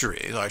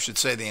country, or I should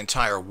say the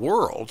entire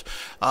world,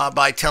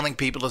 by telling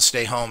people to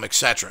stay home,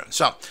 etc.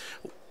 So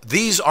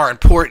these are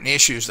important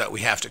issues that we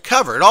have to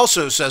cover. It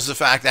also says the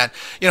fact that,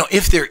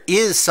 if there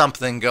is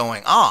something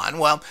going on,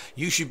 well,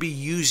 you should be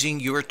using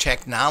your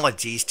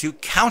technologies to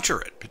counter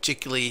it,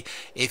 particularly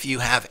if you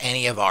have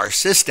any of our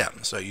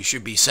systems. So you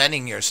should be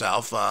sending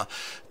yourself,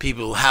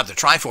 people who have the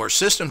Triforce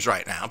systems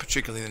right now,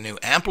 particularly the new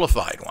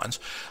amplified ones,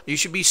 you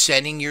should be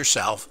sending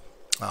yourself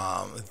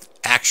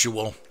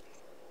actual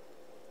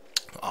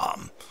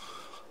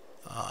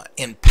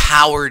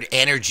empowered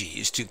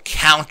energies to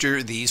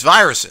counter these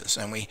viruses.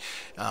 And we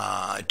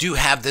do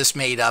have this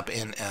made up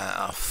in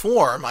a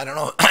form. I don't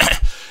know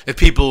if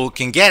people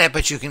can get it,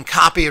 but you can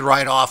copy it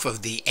right off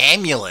of the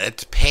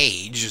amulet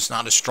page. It's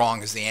not as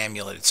strong as the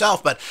amulet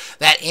itself, but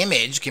that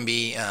image can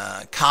be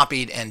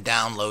copied and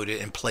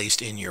downloaded and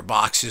placed in your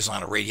boxes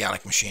on a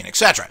radionic machine,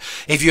 etc.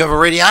 If you have a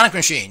radionic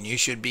machine, you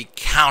should be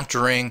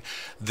countering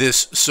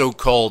this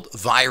so-called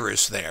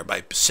virus there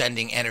by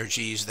sending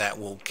energies that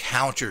will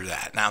counter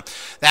that. Now,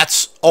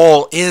 that's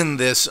all in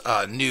this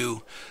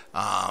new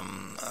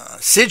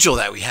sigil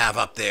that we have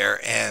up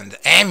there and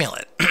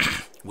amulet,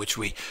 which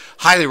we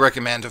highly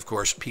recommend. Of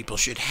course, people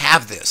should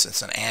have this.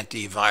 It's an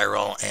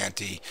antiviral,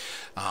 anti-COVID,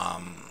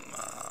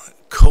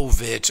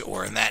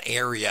 or in that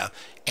area,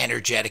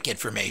 energetic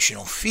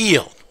informational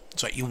field.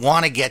 So you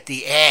want to get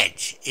the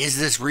edge. Is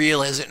this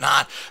real? Is it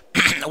not?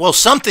 Well,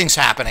 something's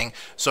happening,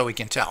 so we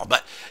can tell.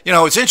 But,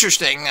 it's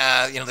interesting.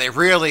 They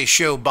rarely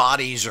show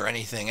bodies or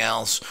anything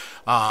else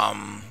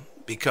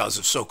because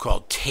of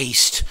so-called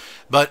taste.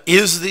 But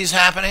is these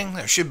happening?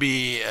 There should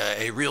be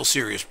a real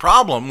serious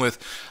problem with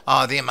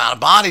the amount of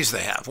bodies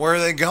they have. Where are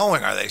they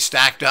going? Are they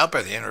stacked up?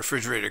 Are they in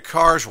refrigerated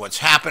cars? What's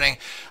happening?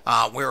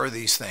 Where are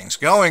these things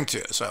going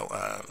to?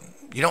 So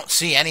you don't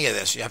see any of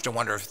this. You have to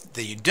wonder if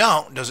you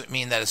don't. Does it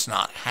mean that it's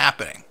not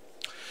happening?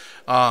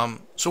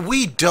 So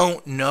we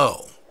don't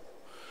know.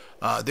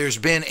 There's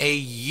been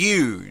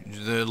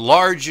the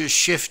largest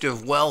shift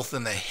of wealth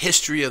in the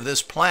history of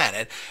this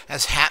planet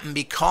has happened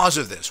because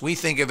of this. We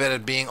think of it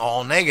as being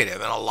all negative,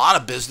 and a lot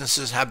of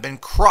businesses have been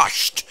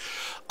crushed.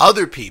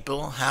 Other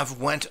people have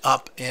went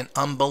up in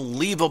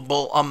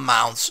unbelievable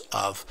amounts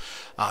of,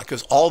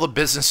 because all the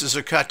businesses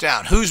are cut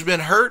down. Who's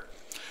been hurt?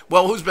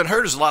 Well, who's been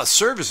hurt is a lot of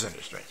service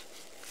industries,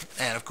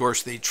 and of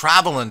course the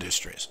travel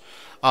industries.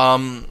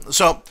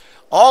 So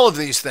all of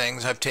these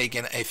things have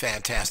taken a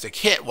fantastic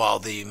hit, while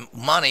the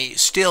money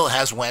still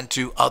has went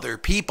to other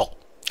people.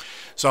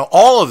 So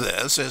all of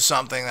this is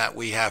something that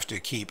we have to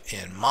keep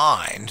in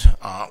mind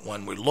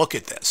when we look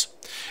at this.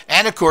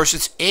 And of course,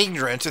 it's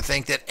ignorant to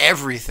think that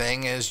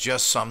everything is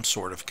just some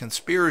sort of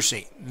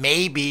conspiracy.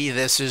 Maybe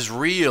this is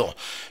real.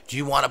 Do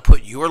you want to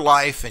put your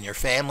life and your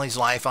family's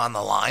life on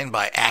the line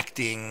by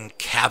acting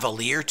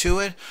cavalier to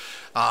it?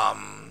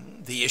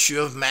 The issue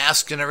of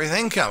masks and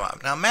everything come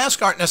up. Now,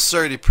 masks aren't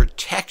necessarily to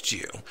protect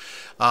you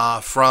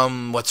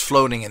from what's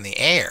floating in the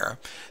air.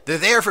 They're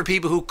there for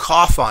people who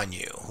cough on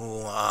you,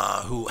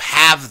 who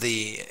have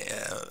the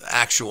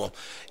actual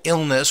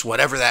illness,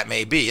 whatever that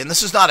may be. And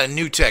this is not a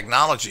new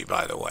technology,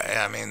 by the way.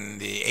 I mean,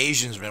 the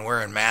Asians have been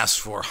wearing masks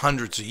for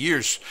hundreds of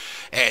years.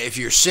 If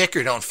you're sick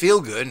or don't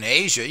feel good in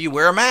Asia, you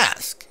wear a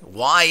mask.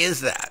 Why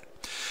is that?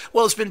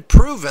 Well, it's been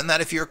proven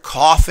that if you're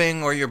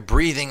coughing or you're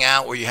breathing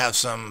out, where you have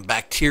some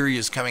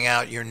bacteria coming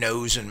out your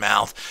nose and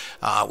mouth,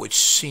 which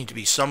seem to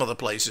be some of the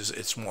places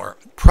it's more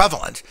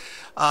prevalent,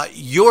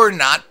 you're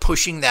not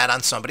pushing that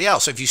on somebody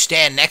else. If you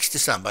stand next to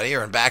somebody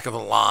or in back of a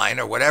line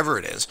or whatever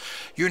it is,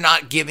 you're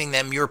not giving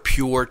them your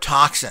pure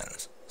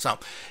toxins. So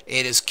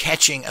it is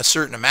catching a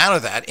certain amount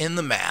of that in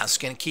the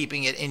mask and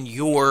keeping it in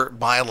your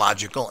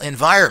biological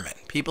environment.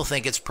 People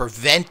think it's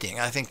preventing.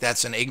 I think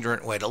that's an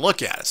ignorant way to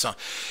look at it. So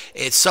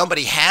if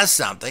somebody has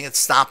something, it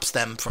stops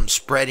them from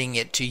spreading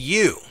it to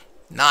you,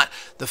 not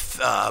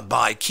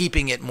by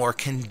keeping it more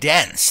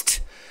condensed.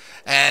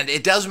 And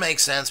it does make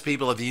sense.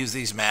 People have used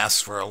these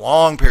masks for a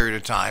long period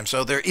of time,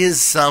 so there is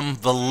some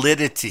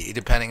validity,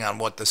 depending on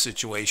what the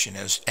situation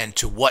is and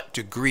to what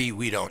degree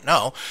we don't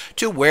know,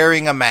 to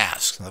wearing a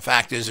mask. And the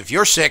fact is, if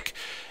you're sick,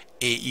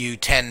 you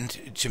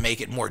tend to make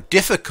it more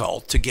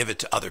difficult to give it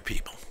to other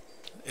people.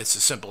 It's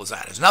as simple as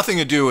that. It has nothing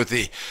to do with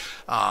the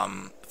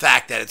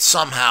fact that it's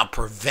somehow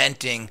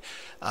preventing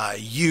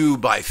you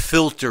by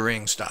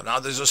filtering stuff. Now,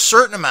 there's a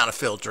certain amount of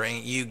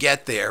filtering you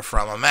get there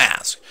from a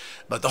mask.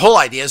 But the whole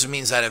idea is it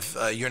means that if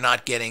you're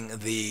not getting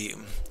the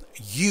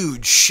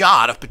huge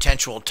shot of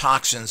potential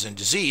toxins and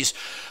disease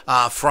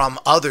from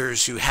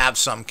others who have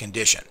some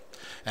condition.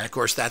 And of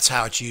course, that's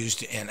how it's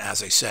used in,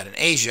 as I said, in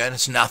Asia, and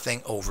it's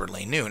nothing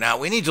overly new. Now,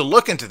 we need to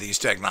look into these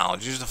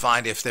technologies to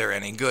find if they're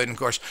any good. And of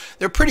course,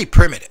 they're pretty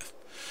primitive.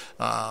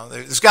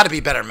 There's got to be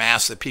better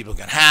masks that people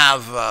can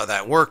have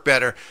that work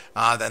better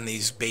than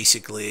these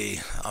basically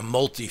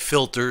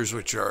multi-filters,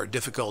 which are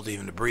difficult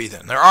even to breathe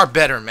in. There are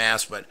better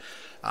masks, but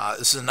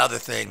this is another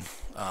thing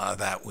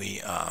that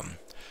we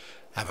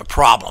have a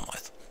problem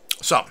with.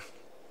 So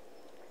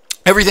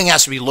everything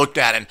has to be looked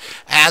at, and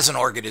as an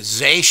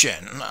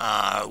organization,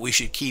 we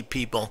should keep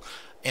people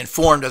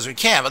informed as we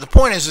can. But the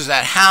point is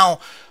that how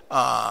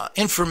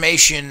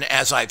information,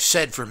 as I've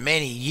said for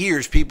many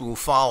years, people who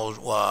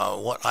follow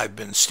what I've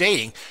been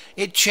stating,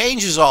 it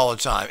changes all the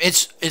time.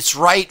 It's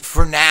right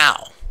for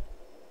now.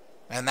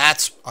 And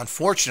that's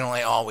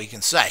unfortunately all we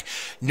can say.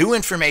 New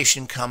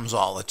information comes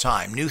all the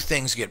time. New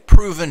things get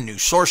proven, new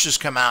sources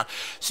come out.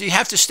 So you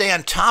have to stay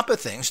on top of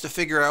things to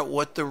figure out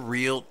what the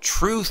real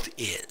truth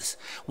is.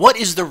 What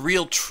is the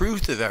real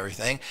truth of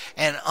everything?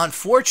 And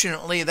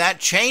unfortunately, that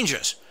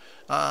changes.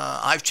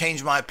 I've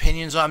changed my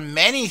opinions on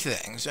many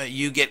things.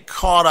 You get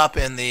caught up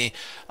in the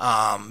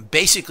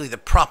basically the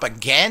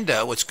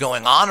propaganda, what's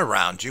going on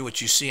around you,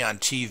 what you see on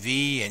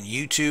TV and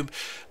YouTube.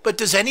 But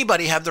does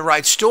anybody have the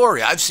right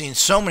story? I've seen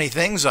so many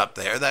things up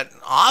there that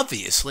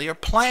obviously are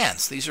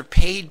plants. These are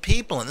paid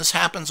people, and this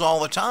happens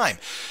all the time.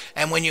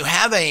 And when you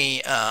have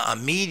a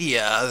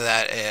media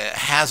that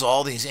has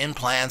all these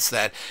implants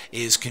that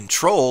is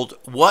controlled,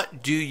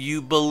 what do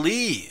you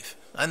believe?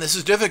 And this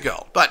is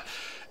difficult, but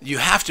you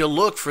have to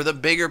look for the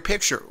bigger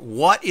picture.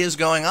 What is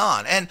going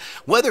on? And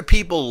whether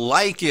people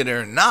like it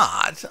or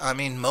not, I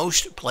mean,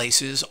 most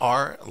places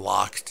are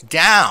locked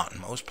down.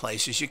 Most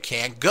places you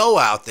can't go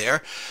out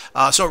there.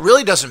 So it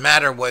really doesn't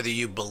matter whether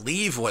you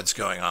believe what's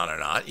going on or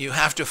not. You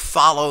have to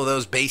follow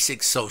those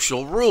basic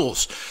social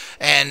rules.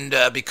 And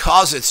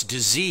because it's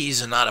disease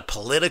and not a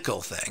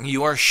political thing,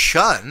 you are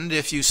shunned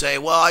if you say,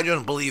 well, I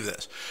don't believe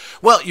this.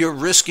 Well, you're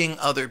risking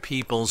other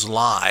people's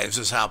lives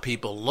is how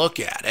people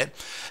look at it.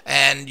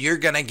 And you're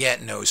going to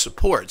get no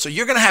support. So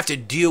you're going to have to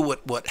deal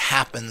with what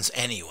happens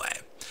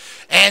anyway.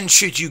 And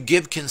should you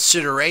give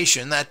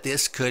consideration that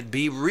this could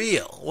be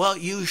real? Well,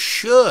 you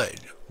should.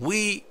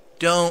 We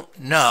don't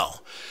know.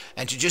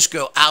 And to just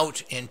go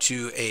out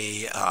into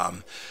a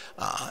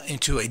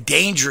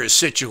dangerous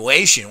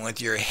situation with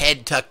your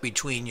head tucked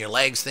between your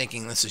legs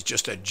thinking this is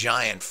just a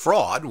giant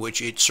fraud,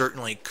 which it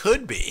certainly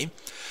could be,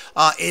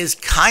 is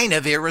kind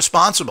of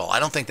irresponsible. I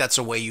don't think that's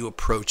the way you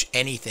approach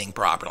anything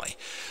properly.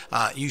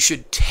 You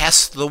should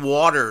test the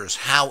waters.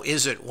 How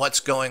is it? What's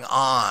going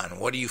on?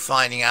 What are you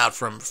finding out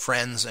from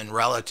friends and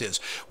relatives?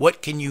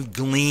 What can you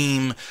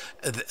glean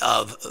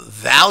of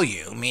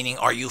value? Meaning,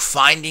 are you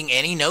finding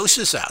any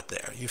gnosis out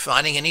there? Are you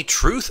finding any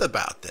truth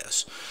about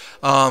this?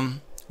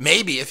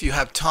 Maybe if you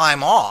have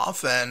time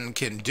off and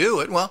can do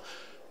it, well,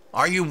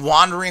 are you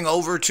wandering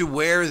over to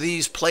where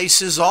these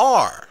places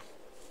are?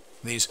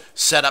 These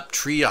set-up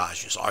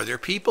triages. Are there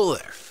people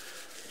there?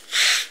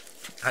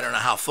 I don't know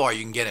how far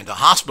you can get into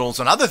hospitals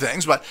and other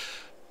things, but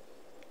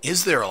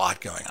is there a lot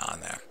going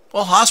on there?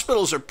 Well,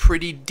 hospitals are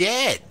pretty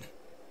dead.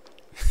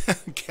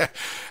 Okay.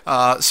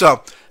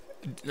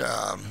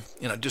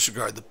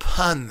 Disregard the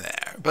pun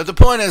there. But the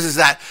point is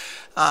that,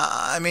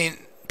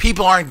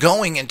 people aren't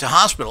going into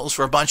hospitals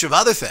for a bunch of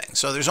other things.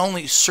 So there's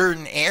only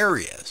certain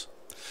areas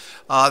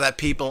that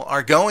people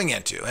are going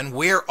into. And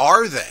where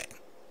are they?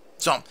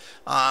 So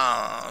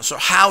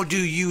how do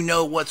you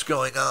know what's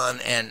going on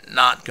and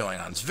not going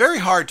on? It's very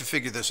hard to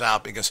figure this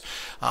out because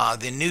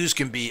the news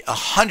can be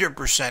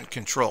 100%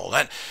 controlled.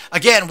 And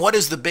again, what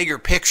is the bigger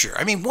picture?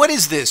 I mean, what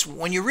is this?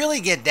 When you really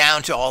get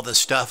down to all the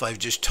stuff I've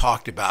just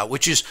talked about,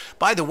 which is,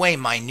 by the way,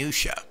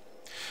 minutia,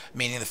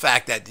 meaning the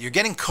fact that you're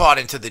getting caught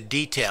into the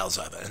details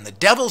of it. And the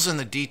devil's in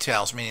the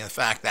details, meaning the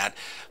fact that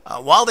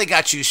while they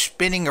got you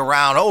spinning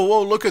around,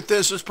 oh, look at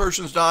this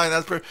person's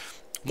dying,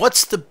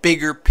 what's the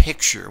bigger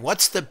picture?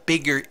 What's the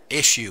bigger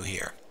issue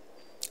here?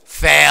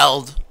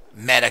 Failed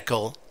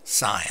medical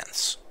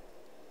science.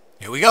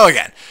 Here we go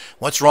again.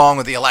 What's wrong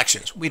with the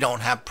elections? We don't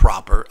have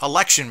proper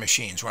election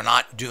machines. We're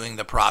not doing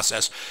the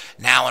process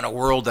now in a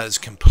world that is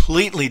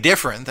completely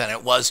different than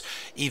it was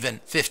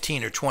even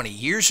 15 or 20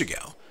 years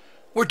ago.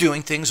 We're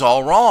doing things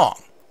all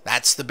wrong.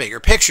 That's the bigger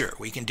picture.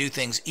 We can do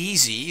things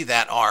easy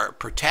that are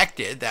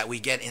protected, that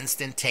we get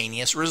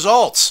instantaneous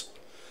results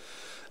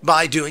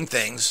by doing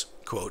things,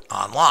 quote,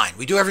 online.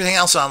 We do everything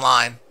else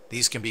online.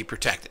 These can be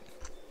protected.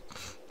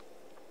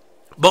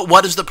 But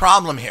what is the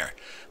problem here?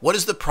 What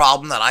is the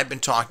problem that I've been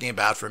talking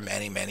about for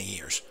many, many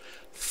years?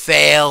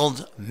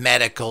 Failed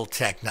medical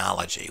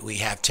technology. We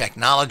have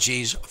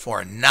technologies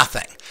for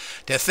nothing.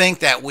 To think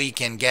that we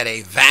can get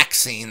a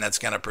vaccine that's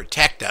going to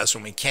protect us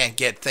when we can't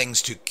get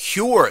things to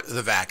cure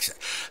the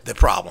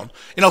problem.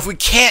 If we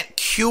can't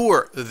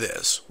cure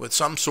this with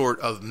some sort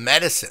of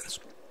medicines,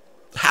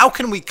 how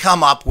can we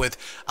come up with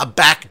a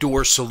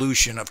backdoor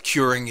solution of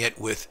curing it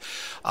with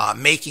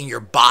making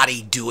your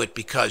body do it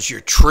because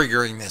you're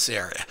triggering this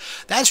area?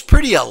 That's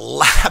pretty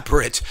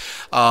elaborate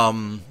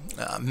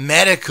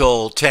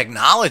medical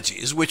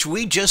technologies, which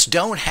we just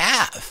don't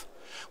have.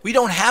 We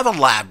don't have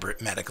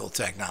elaborate medical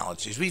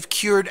technologies. We've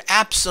cured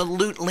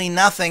absolutely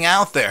nothing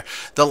out there.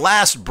 The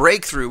last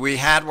breakthrough we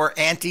had were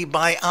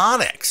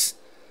antibiotics.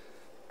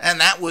 And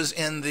that was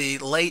in the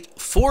late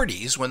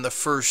 40s when the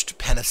first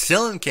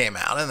penicillin came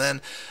out, and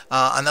then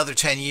another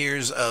 10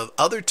 years of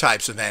other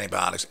types of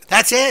antibiotics.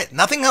 That's it.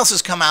 Nothing else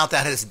has come out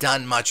that has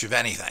done much of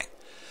anything.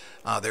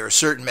 There are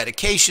certain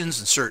medications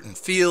in certain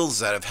fields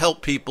that have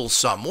helped people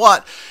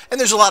somewhat, and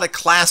there's a lot of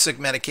classic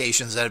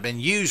medications that have been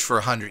used for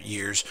 100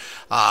 years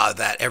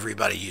that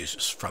everybody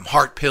uses, from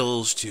heart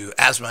pills to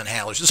asthma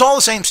inhalers. It's all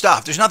the same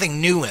stuff. There's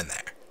nothing new in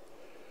there.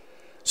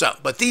 So,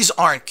 but these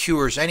aren't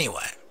cures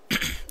anyway.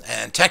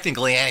 And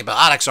technically,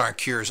 antibiotics aren't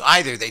cures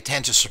either. They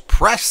tend to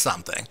suppress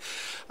something,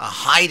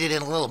 hide it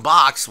in a little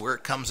box where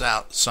it comes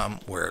out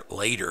somewhere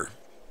later.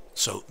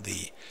 So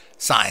the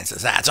science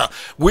is that. So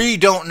we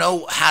don't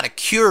know how to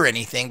cure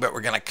anything, but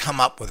we're going to come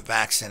up with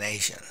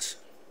vaccinations.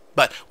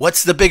 But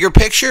what's the bigger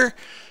picture?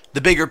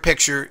 The bigger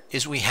picture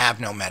is we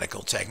have no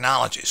medical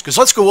technologies. Because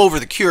let's go over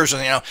the cures.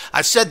 And,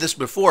 I've said this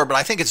before, but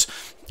I think it's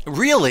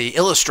really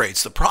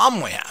illustrates the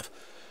problem we have.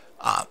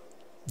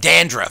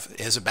 Dandruff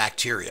is a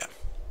bacteria.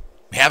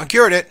 We haven't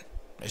cured it.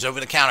 There's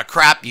over-the-counter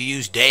crap you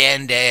use day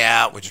in, day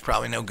out, which is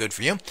probably no good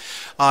for you,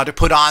 to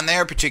put on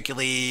there,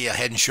 particularly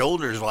Head and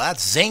Shoulders. Well,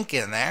 that's zinc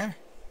in there.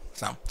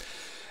 So,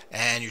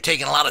 and you're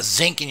taking a lot of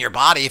zinc in your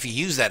body if you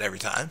use that every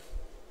time.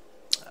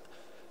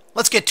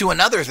 Let's get to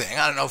another thing.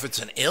 I don't know if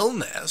it's an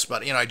illness,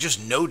 but, I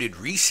just noted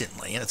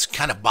recently, and it's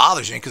kind of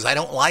bothers me because I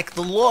don't like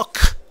the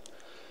look.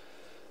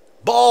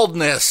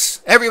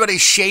 Baldness.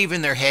 Everybody's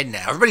shaving their head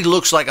now. Everybody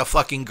looks like a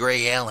fucking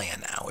gray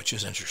alien now, which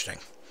is interesting.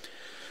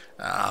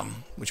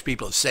 Which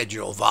people have said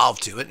you'll evolve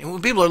to it.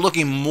 And people are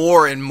looking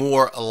more and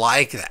more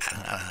like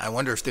that. I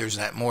wonder if there's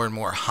that more and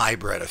more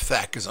hybrid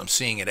effect, because I'm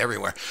seeing it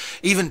everywhere.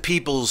 Even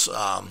people's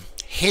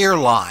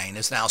hairline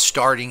is now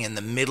starting in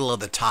the middle of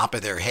the top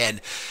of their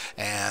head.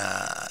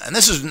 And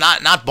this is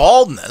not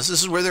baldness.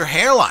 This is where their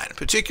hairline,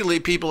 particularly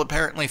people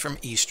apparently from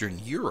Eastern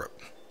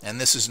Europe. And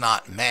this is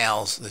not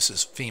males. This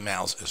is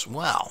females as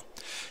well.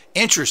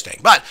 Interesting.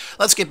 But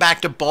let's get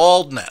back to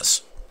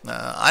baldness.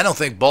 I don't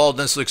think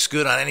baldness looks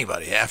good on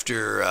anybody.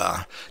 After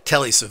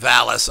Telly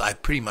Savalas, I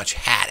pretty much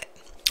had it.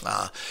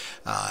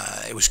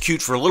 It was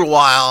cute for a little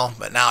while,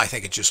 but now I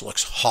think it just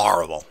looks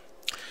horrible.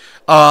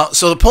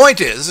 So the point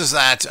is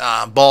that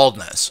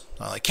baldness,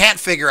 they can't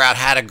figure out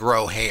how to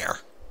grow hair.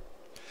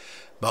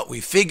 But we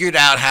figured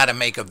out how to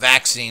make a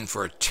vaccine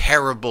for a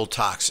terrible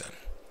toxin.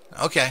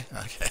 Okay.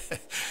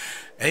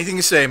 Anything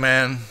you say,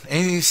 man.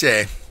 Anything you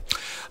say.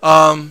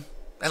 And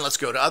let's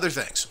go to other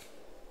things.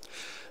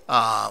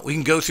 We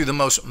can go through the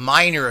most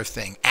minor of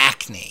things,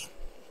 acne.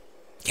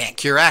 Can't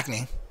cure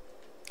acne.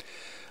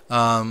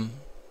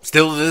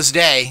 Still to this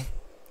day,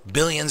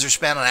 billions are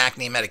spent on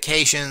acne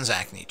medications,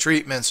 acne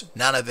treatments.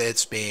 None of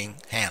it's being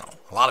handled.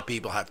 A lot of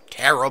people have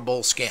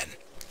terrible skin.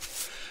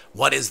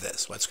 What is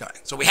this? What's going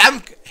on? So we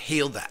haven't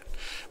healed that.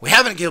 We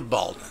haven't healed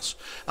baldness.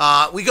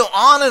 We go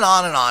on and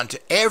on and on to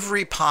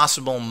every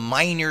possible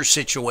minor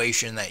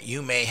situation that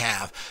you may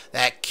have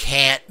that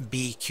can't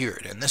be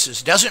cured. And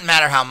doesn't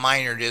matter how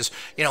minor it is.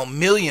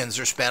 Millions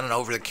are spent on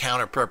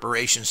over-the-counter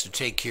preparations to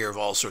take care of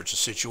all sorts of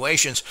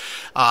situations,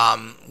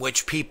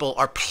 which people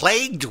are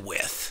plagued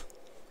with.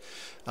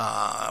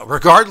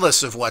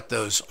 Regardless of what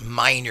those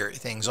minor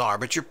things are.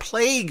 But you're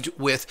plagued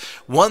with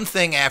one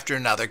thing after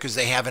another because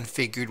they haven't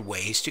figured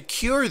ways to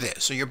cure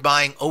this. So you're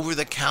buying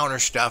over-the-counter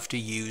stuff to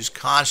use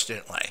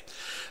constantly.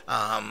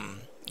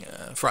 And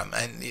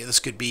this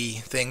could be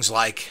things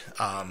like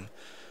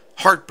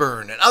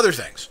heartburn and other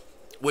things,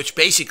 which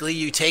basically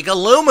you take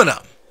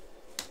aluminum.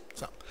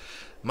 So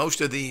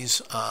most of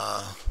these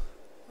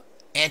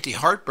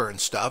anti-heartburn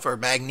stuff are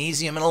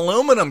magnesium and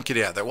aluminum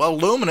together. Well,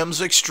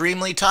 aluminum's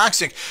extremely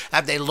toxic.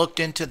 Have they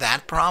looked into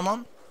that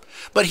problem?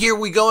 But here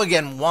we go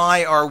again.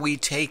 Why are we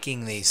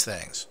taking these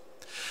things?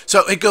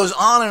 So it goes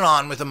on and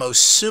on with the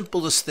most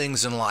simplest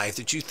things in life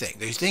that you think.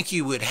 You think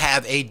you would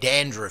have a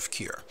dandruff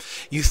cure.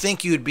 You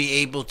think you would be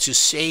able to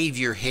save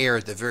your hair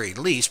at the very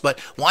least, but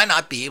why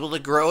not be able to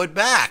grow it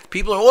back?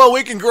 People are, well,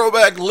 we can grow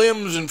back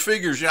limbs and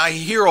figures. I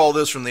hear all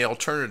this from the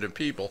alternative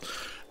people.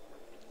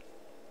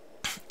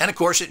 And of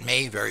course, it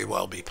may very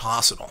well be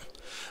possible,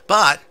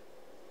 but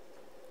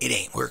it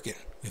ain't working.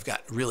 We've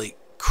got really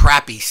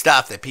crappy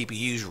stuff that people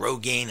use,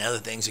 Rogaine and other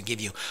things that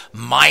give you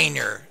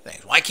minor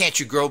things. Why can't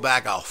you grow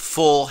back a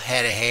full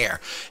head of hair?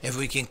 If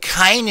we can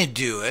kind of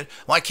do it,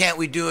 why can't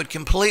we do it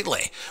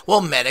completely?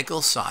 Well,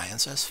 medical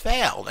science has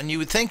failed. And you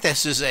would think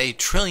this is a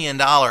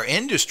trillion-dollar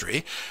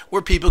industry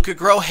where people could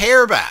grow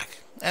hair back.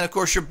 And, of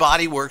course, your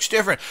body works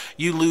different.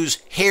 You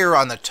lose hair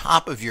on the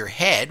top of your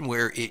head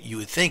where you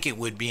would think it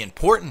would be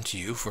important to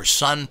you for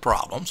sun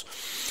problems.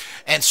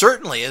 And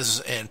certainly is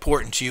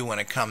important to you when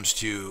it comes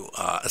to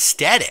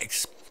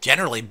aesthetics.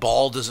 Generally,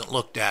 bald isn't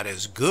looked at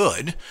as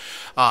good.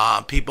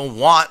 People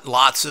want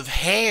lots of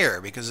hair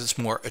because it's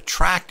more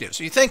attractive.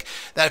 So you think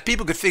that if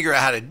people could figure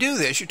out how to do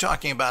this, you're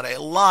talking about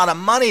a lot of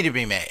money to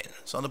be made.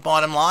 So the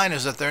bottom line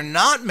is that they're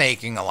not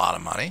making a lot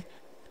of money.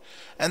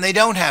 And they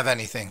don't have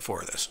anything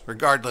for this,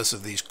 regardless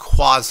of these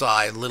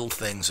quasi-little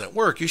things that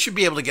work. You should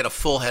be able to get a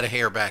full head of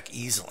hair back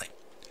easily.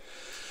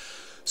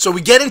 So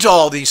we get into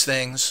all these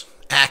things,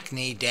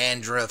 acne,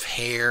 dandruff,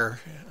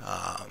 hair,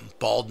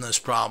 baldness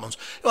problems.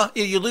 Well,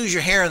 you lose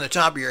your hair on the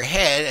top of your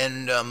head,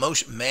 and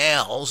most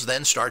males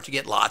then start to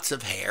get lots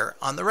of hair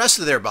on the rest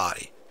of their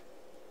body.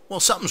 Well,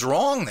 something's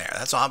wrong there.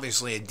 That's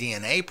obviously a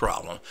DNA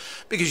problem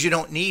because you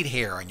don't need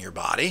hair on your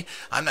body.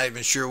 I'm not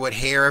even sure what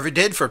hair ever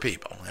did for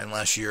people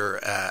unless you're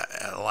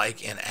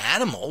like an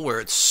animal where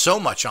it's so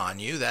much on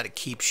you that it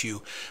keeps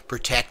you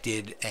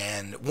protected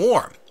and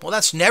warm. Well,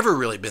 that's never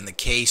really been the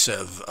case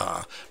of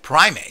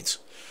primates.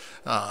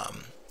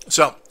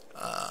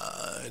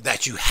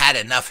 That you had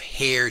enough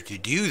hair to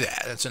do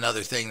that. That's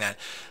another thing that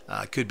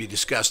could be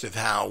discussed of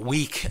how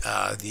weak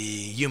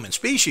the human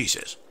species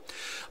is.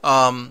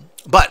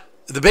 But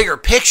the bigger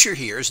picture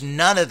here is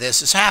none of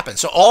this has happened.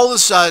 So all of a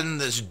sudden,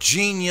 this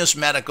genius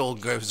medical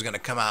group is going to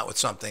come out with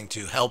something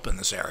to help in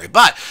this area.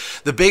 But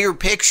the bigger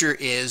picture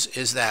is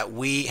that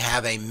we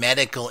have a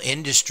medical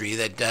industry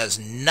that does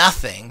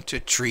nothing to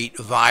treat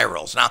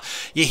virals. Now,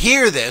 you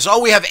hear this,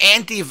 oh, we have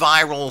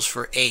antivirals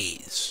for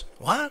AIDS.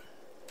 What?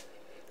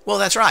 Well,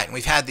 that's right.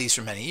 We've had these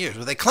for many years.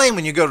 Well, they claim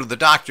when you go to the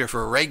doctor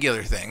for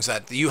regular things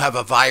that you have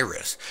a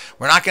virus.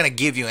 We're not going to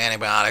give you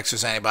antibiotics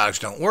because antibiotics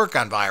don't work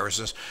on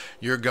viruses.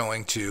 You're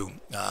going to,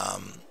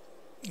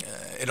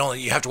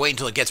 you have to wait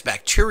until it gets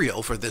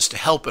bacterial for this to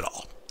help at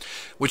all,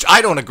 which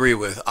I don't agree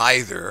with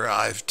either.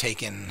 I've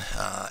taken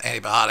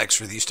antibiotics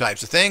for these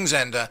types of things,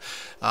 and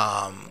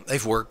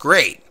they've worked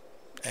great.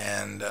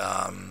 And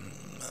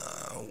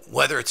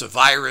whether it's a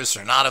virus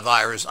or not a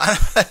virus,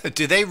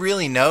 do they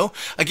really know?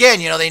 Again,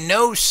 they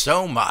know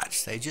so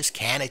much. They just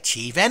can't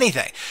achieve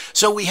anything.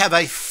 So we have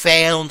a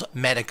failed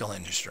medical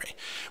industry.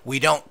 We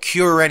don't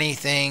cure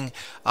anything.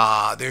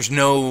 There's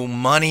no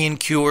money in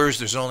cures.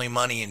 There's only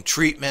money in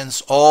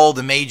treatments. All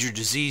the major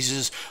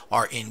diseases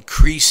are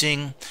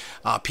increasing.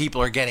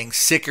 People are getting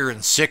sicker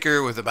and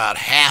sicker, with about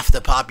half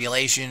the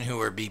population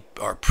who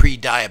are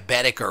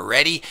pre-diabetic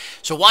already.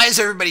 So why is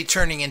everybody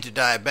turning into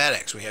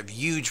diabetics? We have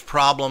huge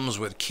problems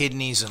with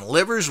kidneys and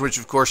livers, which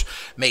of course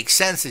makes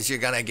sense as you're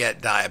going to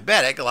get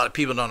diabetic. A lot of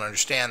people don't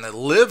understand that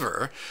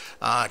liver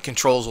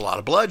controls a lot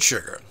of blood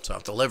sugar. So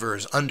if the liver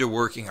is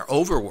underworking or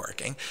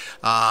overworking,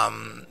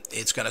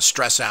 it's going to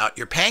stress out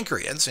your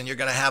pancreas, and you're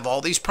going to have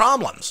all these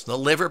problems. The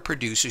liver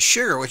produces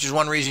sugar, which is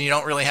one reason you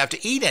don't really have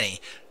to eat any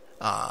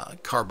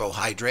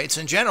carbohydrates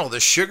in general. The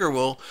sugar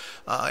will,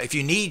 if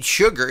you need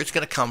sugar, it's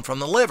going to come from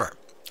the liver,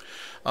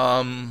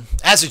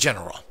 as a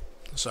general rule.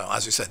 So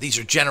as I said, these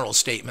are general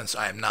statements.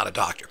 I am not a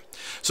doctor.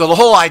 So the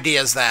whole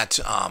idea is that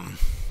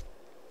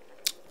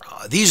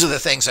these are the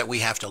things that we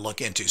have to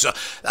look into. So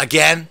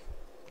again,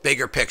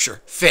 bigger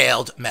picture,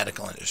 failed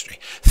medical industry,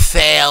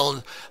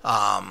 failed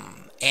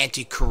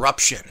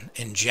anti-corruption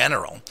in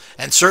general,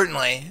 and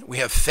certainly we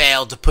have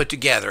failed to put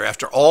together,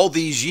 after all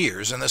these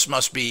years, and this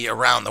must be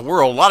around the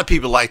world. A lot of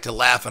people like to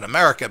laugh in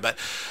America, but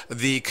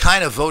the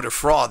kind of voter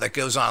fraud that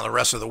goes on in the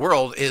rest of the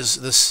world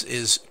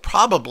is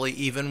probably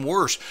even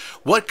worse.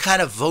 What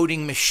kind of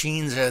voting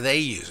machines are they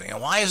using, and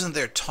why isn't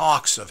there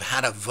talks of how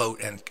to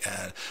vote and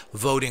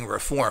voting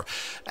reform?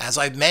 As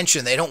I've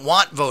mentioned, they don't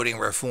want voting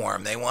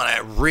reform. They want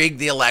to rig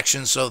the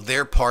election so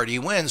their party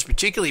wins,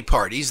 particularly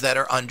parties that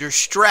are under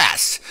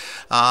stress.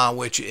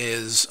 Which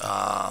is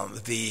a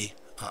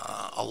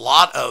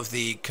lot of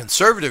the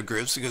conservative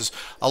groups, because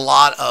a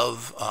lot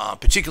of,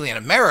 particularly in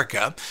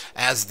America,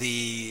 as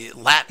the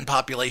Latin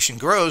population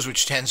grows,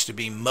 which tends to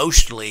be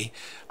mostly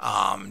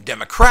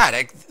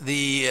Democratic,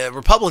 the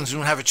Republicans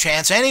don't have a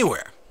chance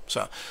anywhere.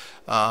 So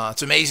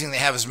it's amazing they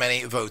have as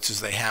many votes as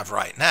they have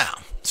right now.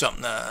 So,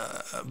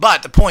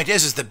 but the point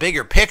is the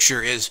bigger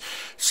picture is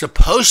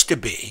supposed to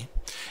be,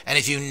 and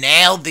if you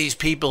nailed these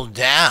people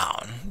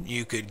down,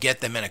 you could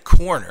get them in a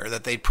corner,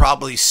 that they'd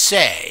probably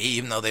say,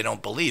 even though they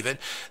don't believe it,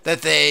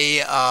 that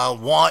they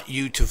want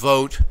you to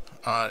vote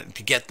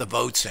to get the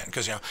votes in.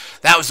 Because,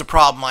 that was the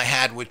problem I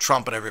had with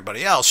Trump and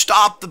everybody else.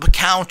 Stop the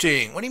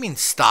counting. What do you mean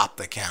stop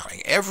the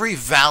counting? Every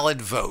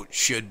valid vote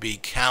should be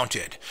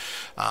counted,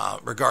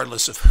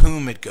 regardless of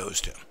whom it goes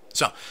to.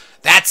 So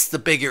that's the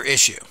bigger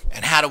issue.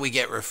 And how do we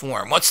get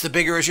reform? What's the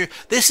bigger issue?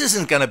 This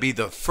isn't going to be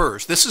the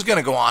first. This is going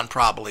to go on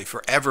probably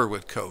forever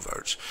with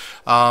co-votes.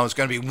 It's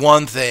going to be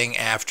one thing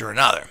after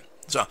another.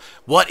 So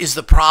what is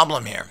the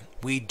problem here?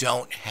 We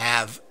don't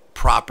have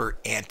proper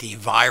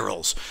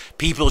antivirals.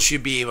 People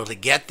should be able to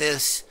get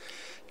this,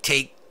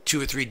 take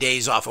 2 or 3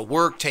 days off of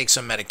work, take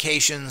some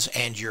medications,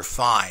 and you're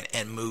fine,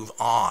 and move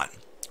on.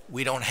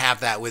 We don't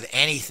have that with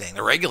anything.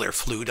 The regular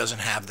flu doesn't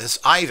have this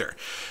either.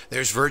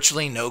 There's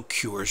virtually no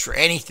cures for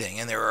anything,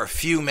 and there are a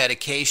few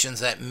medications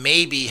that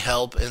maybe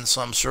help in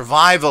some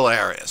survival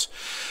areas.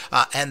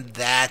 And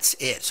that's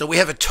it. So we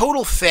have a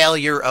total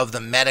failure of the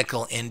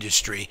medical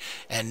industry,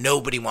 and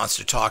nobody wants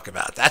to talk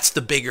about it. That's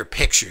the bigger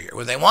picture here.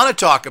 What they want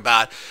to talk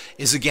about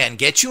is, again,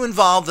 get you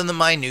involved in the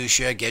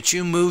minutia, get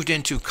you moved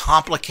into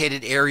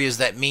complicated areas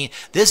that mean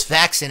this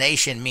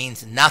vaccination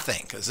means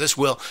nothing, because this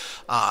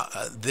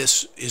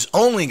is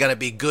only going to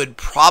be good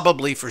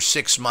probably for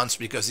 6 months,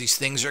 because these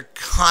things are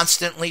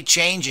constantly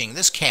changing.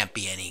 This can't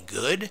be any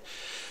good.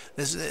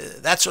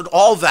 That's what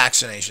all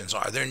vaccinations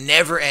are. They're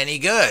never any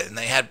good. And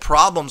they had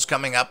problems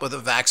coming up with a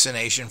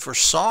vaccination for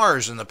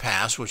SARS in the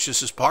past, which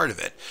this is part of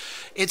it.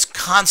 It's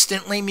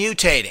constantly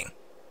mutating.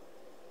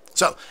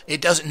 So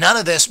none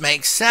of this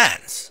makes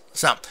sense.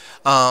 So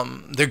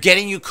they're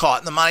getting you caught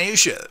in the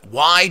minutia.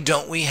 Why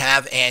don't we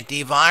have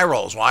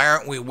antivirals? Why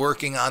aren't we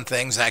working on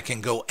things that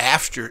can go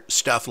after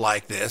stuff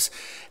like this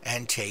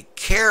and take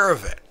care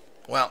of it?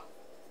 Well,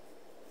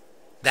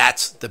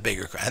 that's the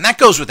bigger, and that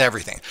goes with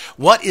everything.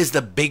 What is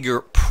the bigger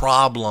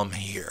problem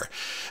here?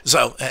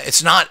 So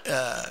it's not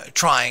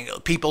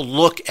people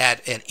look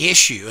at an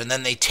issue and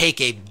then they take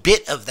a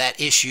bit of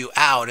that issue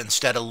out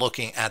instead of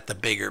looking at the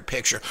bigger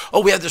picture.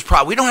 Oh, we have this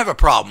problem. We don't have a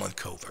problem with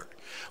COVID.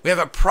 We have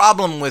a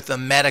problem with the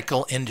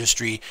medical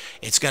industry.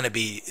 It's going to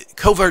be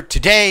covert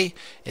today,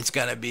 it's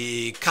going to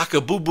be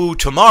cockaboo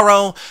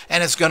tomorrow,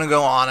 and it's going to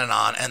go on.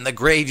 And the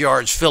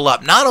graveyards fill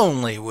up not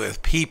only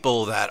with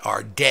people that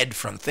are dead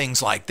from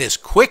things like this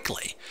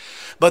quickly,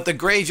 but the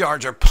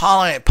graveyards are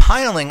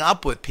piling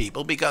up with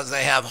people because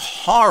they have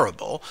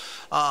horrible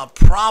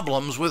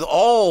problems with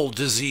all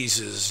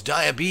diseases,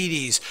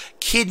 diabetes,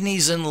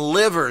 kidneys, and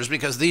livers,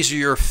 because these are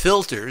your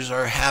filters,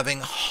 are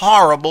having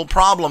horrible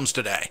problems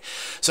today.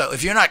 So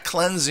if you're not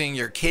cleansing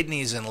your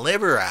kidneys and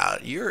liver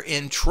out, you're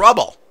in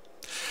trouble.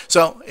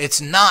 So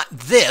it's not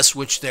this,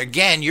 which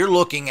again, you're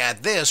looking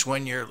at this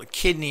when your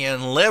kidney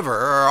and liver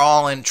are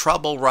all in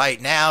trouble right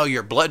now.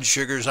 Your blood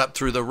sugar's up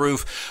through the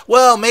roof.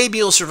 Well, maybe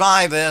you'll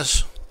survive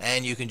this,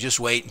 and you can just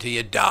wait until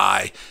you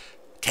die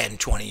 10,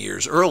 20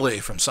 years early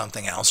from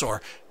something else,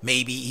 or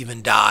maybe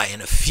even die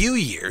in a few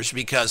years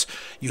because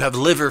you have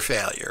liver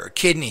failure or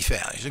kidney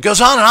failure. It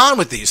goes on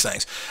with these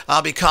things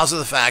because of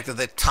the fact that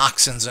the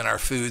toxins in our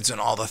foods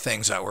and all the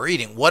things that we're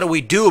eating. What do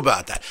we do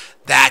about that?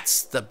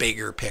 That's the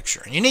bigger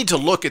picture. And you need to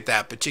look at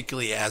that,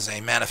 particularly as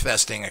a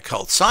manifesting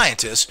occult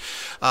scientist.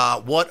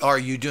 What are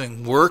you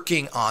doing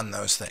working on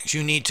those things?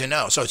 You need to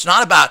know. So it's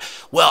not about,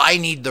 well, I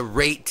need the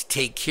rate to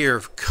take care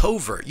of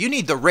covert. You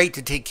need the rate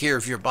to take care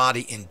of your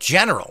body in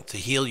general, to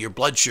heal your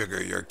blood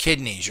sugar, your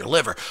kidneys, your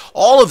liver.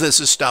 All of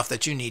this is stuff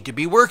that you need to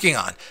be working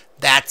on.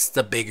 That's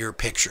the bigger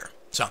picture.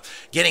 So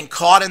getting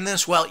caught in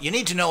this, well, you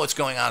need to know what's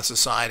going on in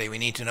society. We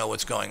need to know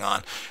what's going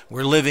on.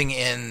 We're living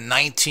in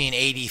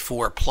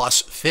 1984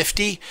 plus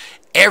 50.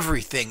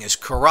 Everything is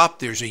corrupt.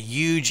 There's a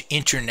huge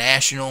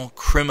international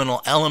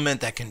criminal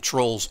element that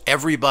controls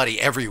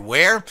everybody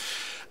everywhere.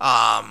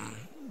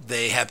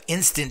 They have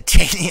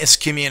instantaneous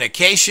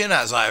communication,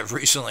 as I've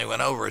recently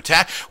went over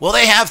attack. Well,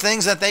 they have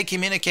things that they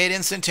communicate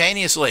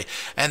instantaneously,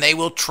 and they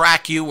will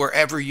track you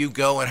wherever you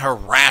go and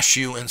harass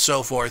you and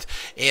so forth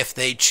if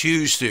they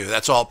choose to.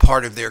 That's all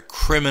part of their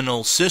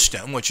criminal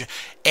system, which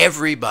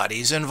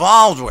everybody's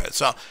involved with.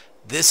 So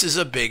this is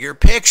a bigger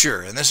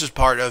picture, and this is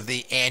part of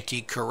the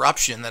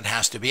anti-corruption that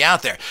has to be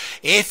out there.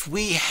 If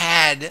we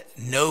had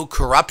no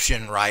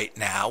corruption right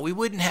now, we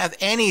wouldn't have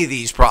any of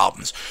these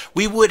problems.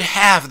 We would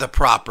have the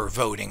proper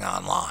voting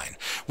online.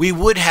 We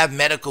would have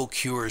medical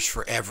cures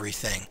for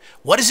everything.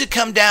 What does it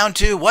come down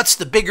to? What's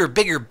the bigger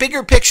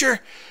picture?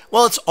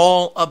 Well, it's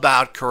all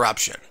about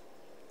corruption.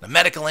 The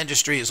medical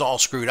industry is all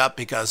screwed up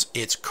because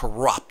it's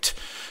corrupt.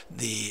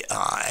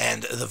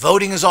 And the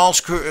voting is all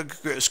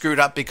screwed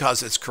up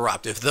because it's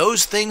corrupt. If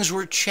those things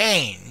were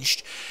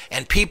changed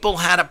and people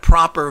had a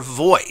proper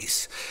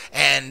voice,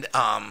 and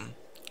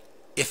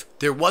if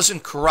there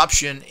wasn't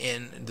corruption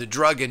in the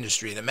drug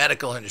industry, the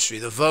medical industry,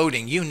 the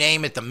voting, you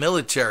name it, the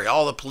military,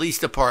 all the police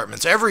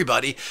departments,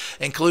 everybody,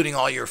 including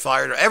all your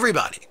fire,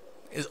 everybody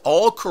is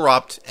all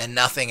corrupt, and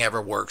nothing ever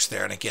works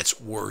there, and it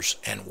gets worse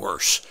and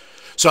worse.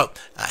 So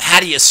how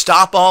do you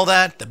stop all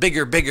that? The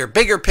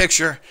bigger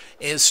picture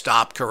is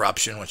stop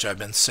corruption, which I've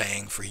been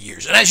saying for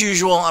years. And as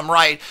usual, I'm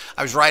right.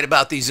 I was right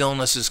about these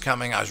illnesses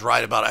coming. I was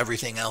right about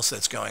everything else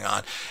that's going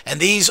on. And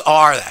these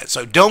are that.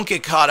 So don't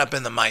get caught up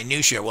in the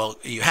minutia. Well,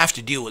 you have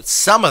to deal with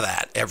some of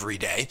that every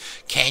day.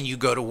 Can you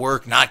go to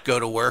work, not go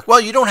to work? Well,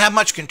 you don't have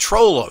much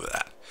control over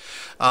that.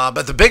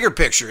 But the bigger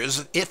picture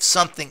is, if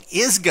something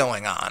is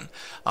going on,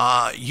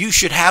 you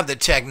should have the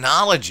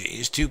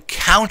technologies to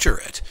counter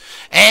it.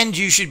 And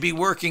you should be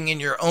working in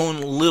your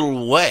own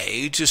little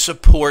way to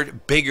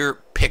support bigger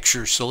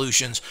picture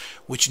solutions,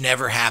 which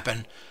never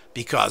happen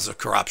because of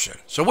corruption.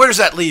 So where does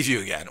that leave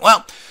you again?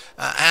 Well,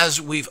 as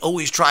we've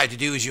always tried to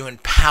do, is you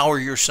empower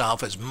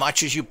yourself as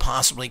much as you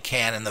possibly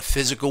can in the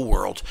physical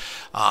world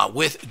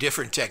with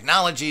different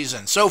technologies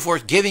and so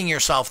forth, giving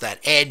yourself that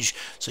edge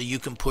so you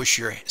can push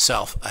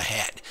yourself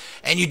ahead.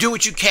 And you do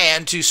what you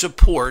can to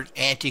support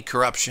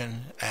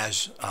anti-corruption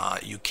as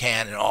you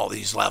can in all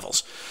these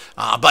levels.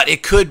 But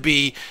it could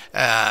be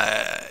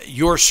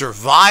your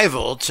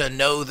survival to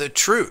know the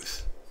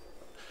truth.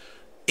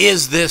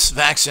 Is this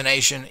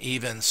vaccination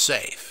even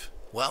safe?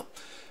 Well,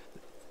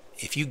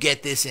 if you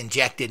get this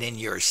injected in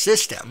your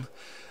system,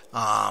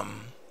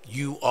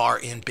 you are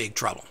in big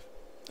trouble.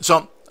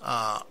 So,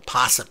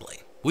 possibly.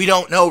 We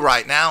don't know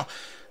right now.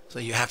 So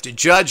you have to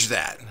judge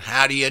that.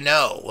 How do you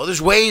know? Well, there's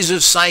ways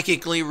of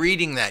psychically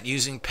reading that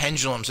using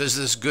pendulums. Is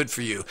this good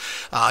for you?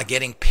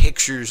 Getting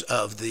pictures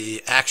of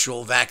the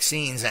actual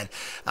vaccines and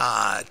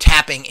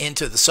tapping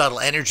into the subtle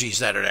energies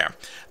that are there.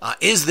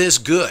 Is this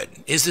good?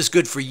 Is this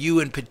good for you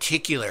in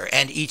particular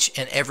and each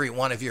and every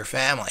one of your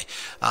family?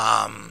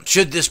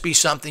 Should this be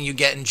something you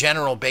get in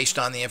general based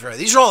on the information?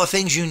 These are all the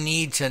things you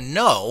need to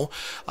know,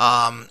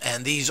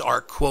 and these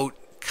are, quote,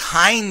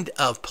 kind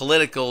of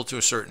political to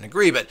a certain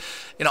degree, but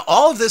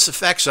all of this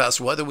affects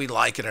us whether we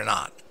like it or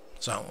not.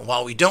 So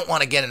while we don't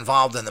want to get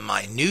involved in the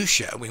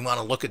minutia, we want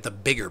to look at the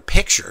bigger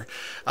picture.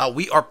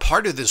 We are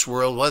part of this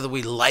world whether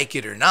we like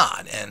it or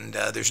not, and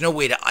there's no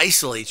way to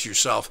isolate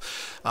yourself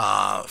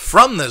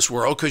from this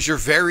world because you're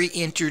very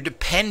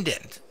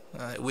interdependent.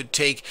 It would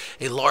take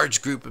a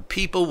large group of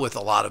people with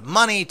a lot of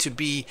money to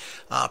be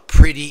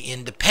pretty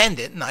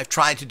independent, and I've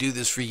tried to do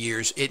this for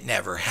years. It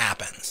never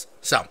happens.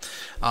 So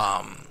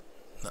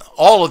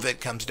all of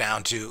it comes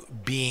down to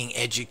being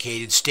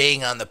educated,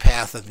 staying on the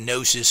path of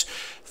gnosis,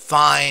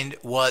 find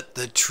what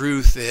the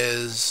truth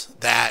is.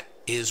 That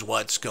is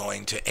what's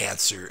going to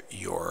answer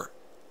your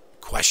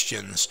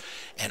questions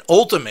and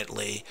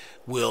ultimately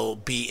will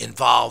be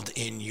involved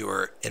in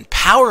your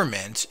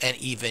empowerment and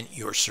even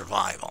your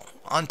survival.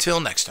 Until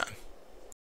next time.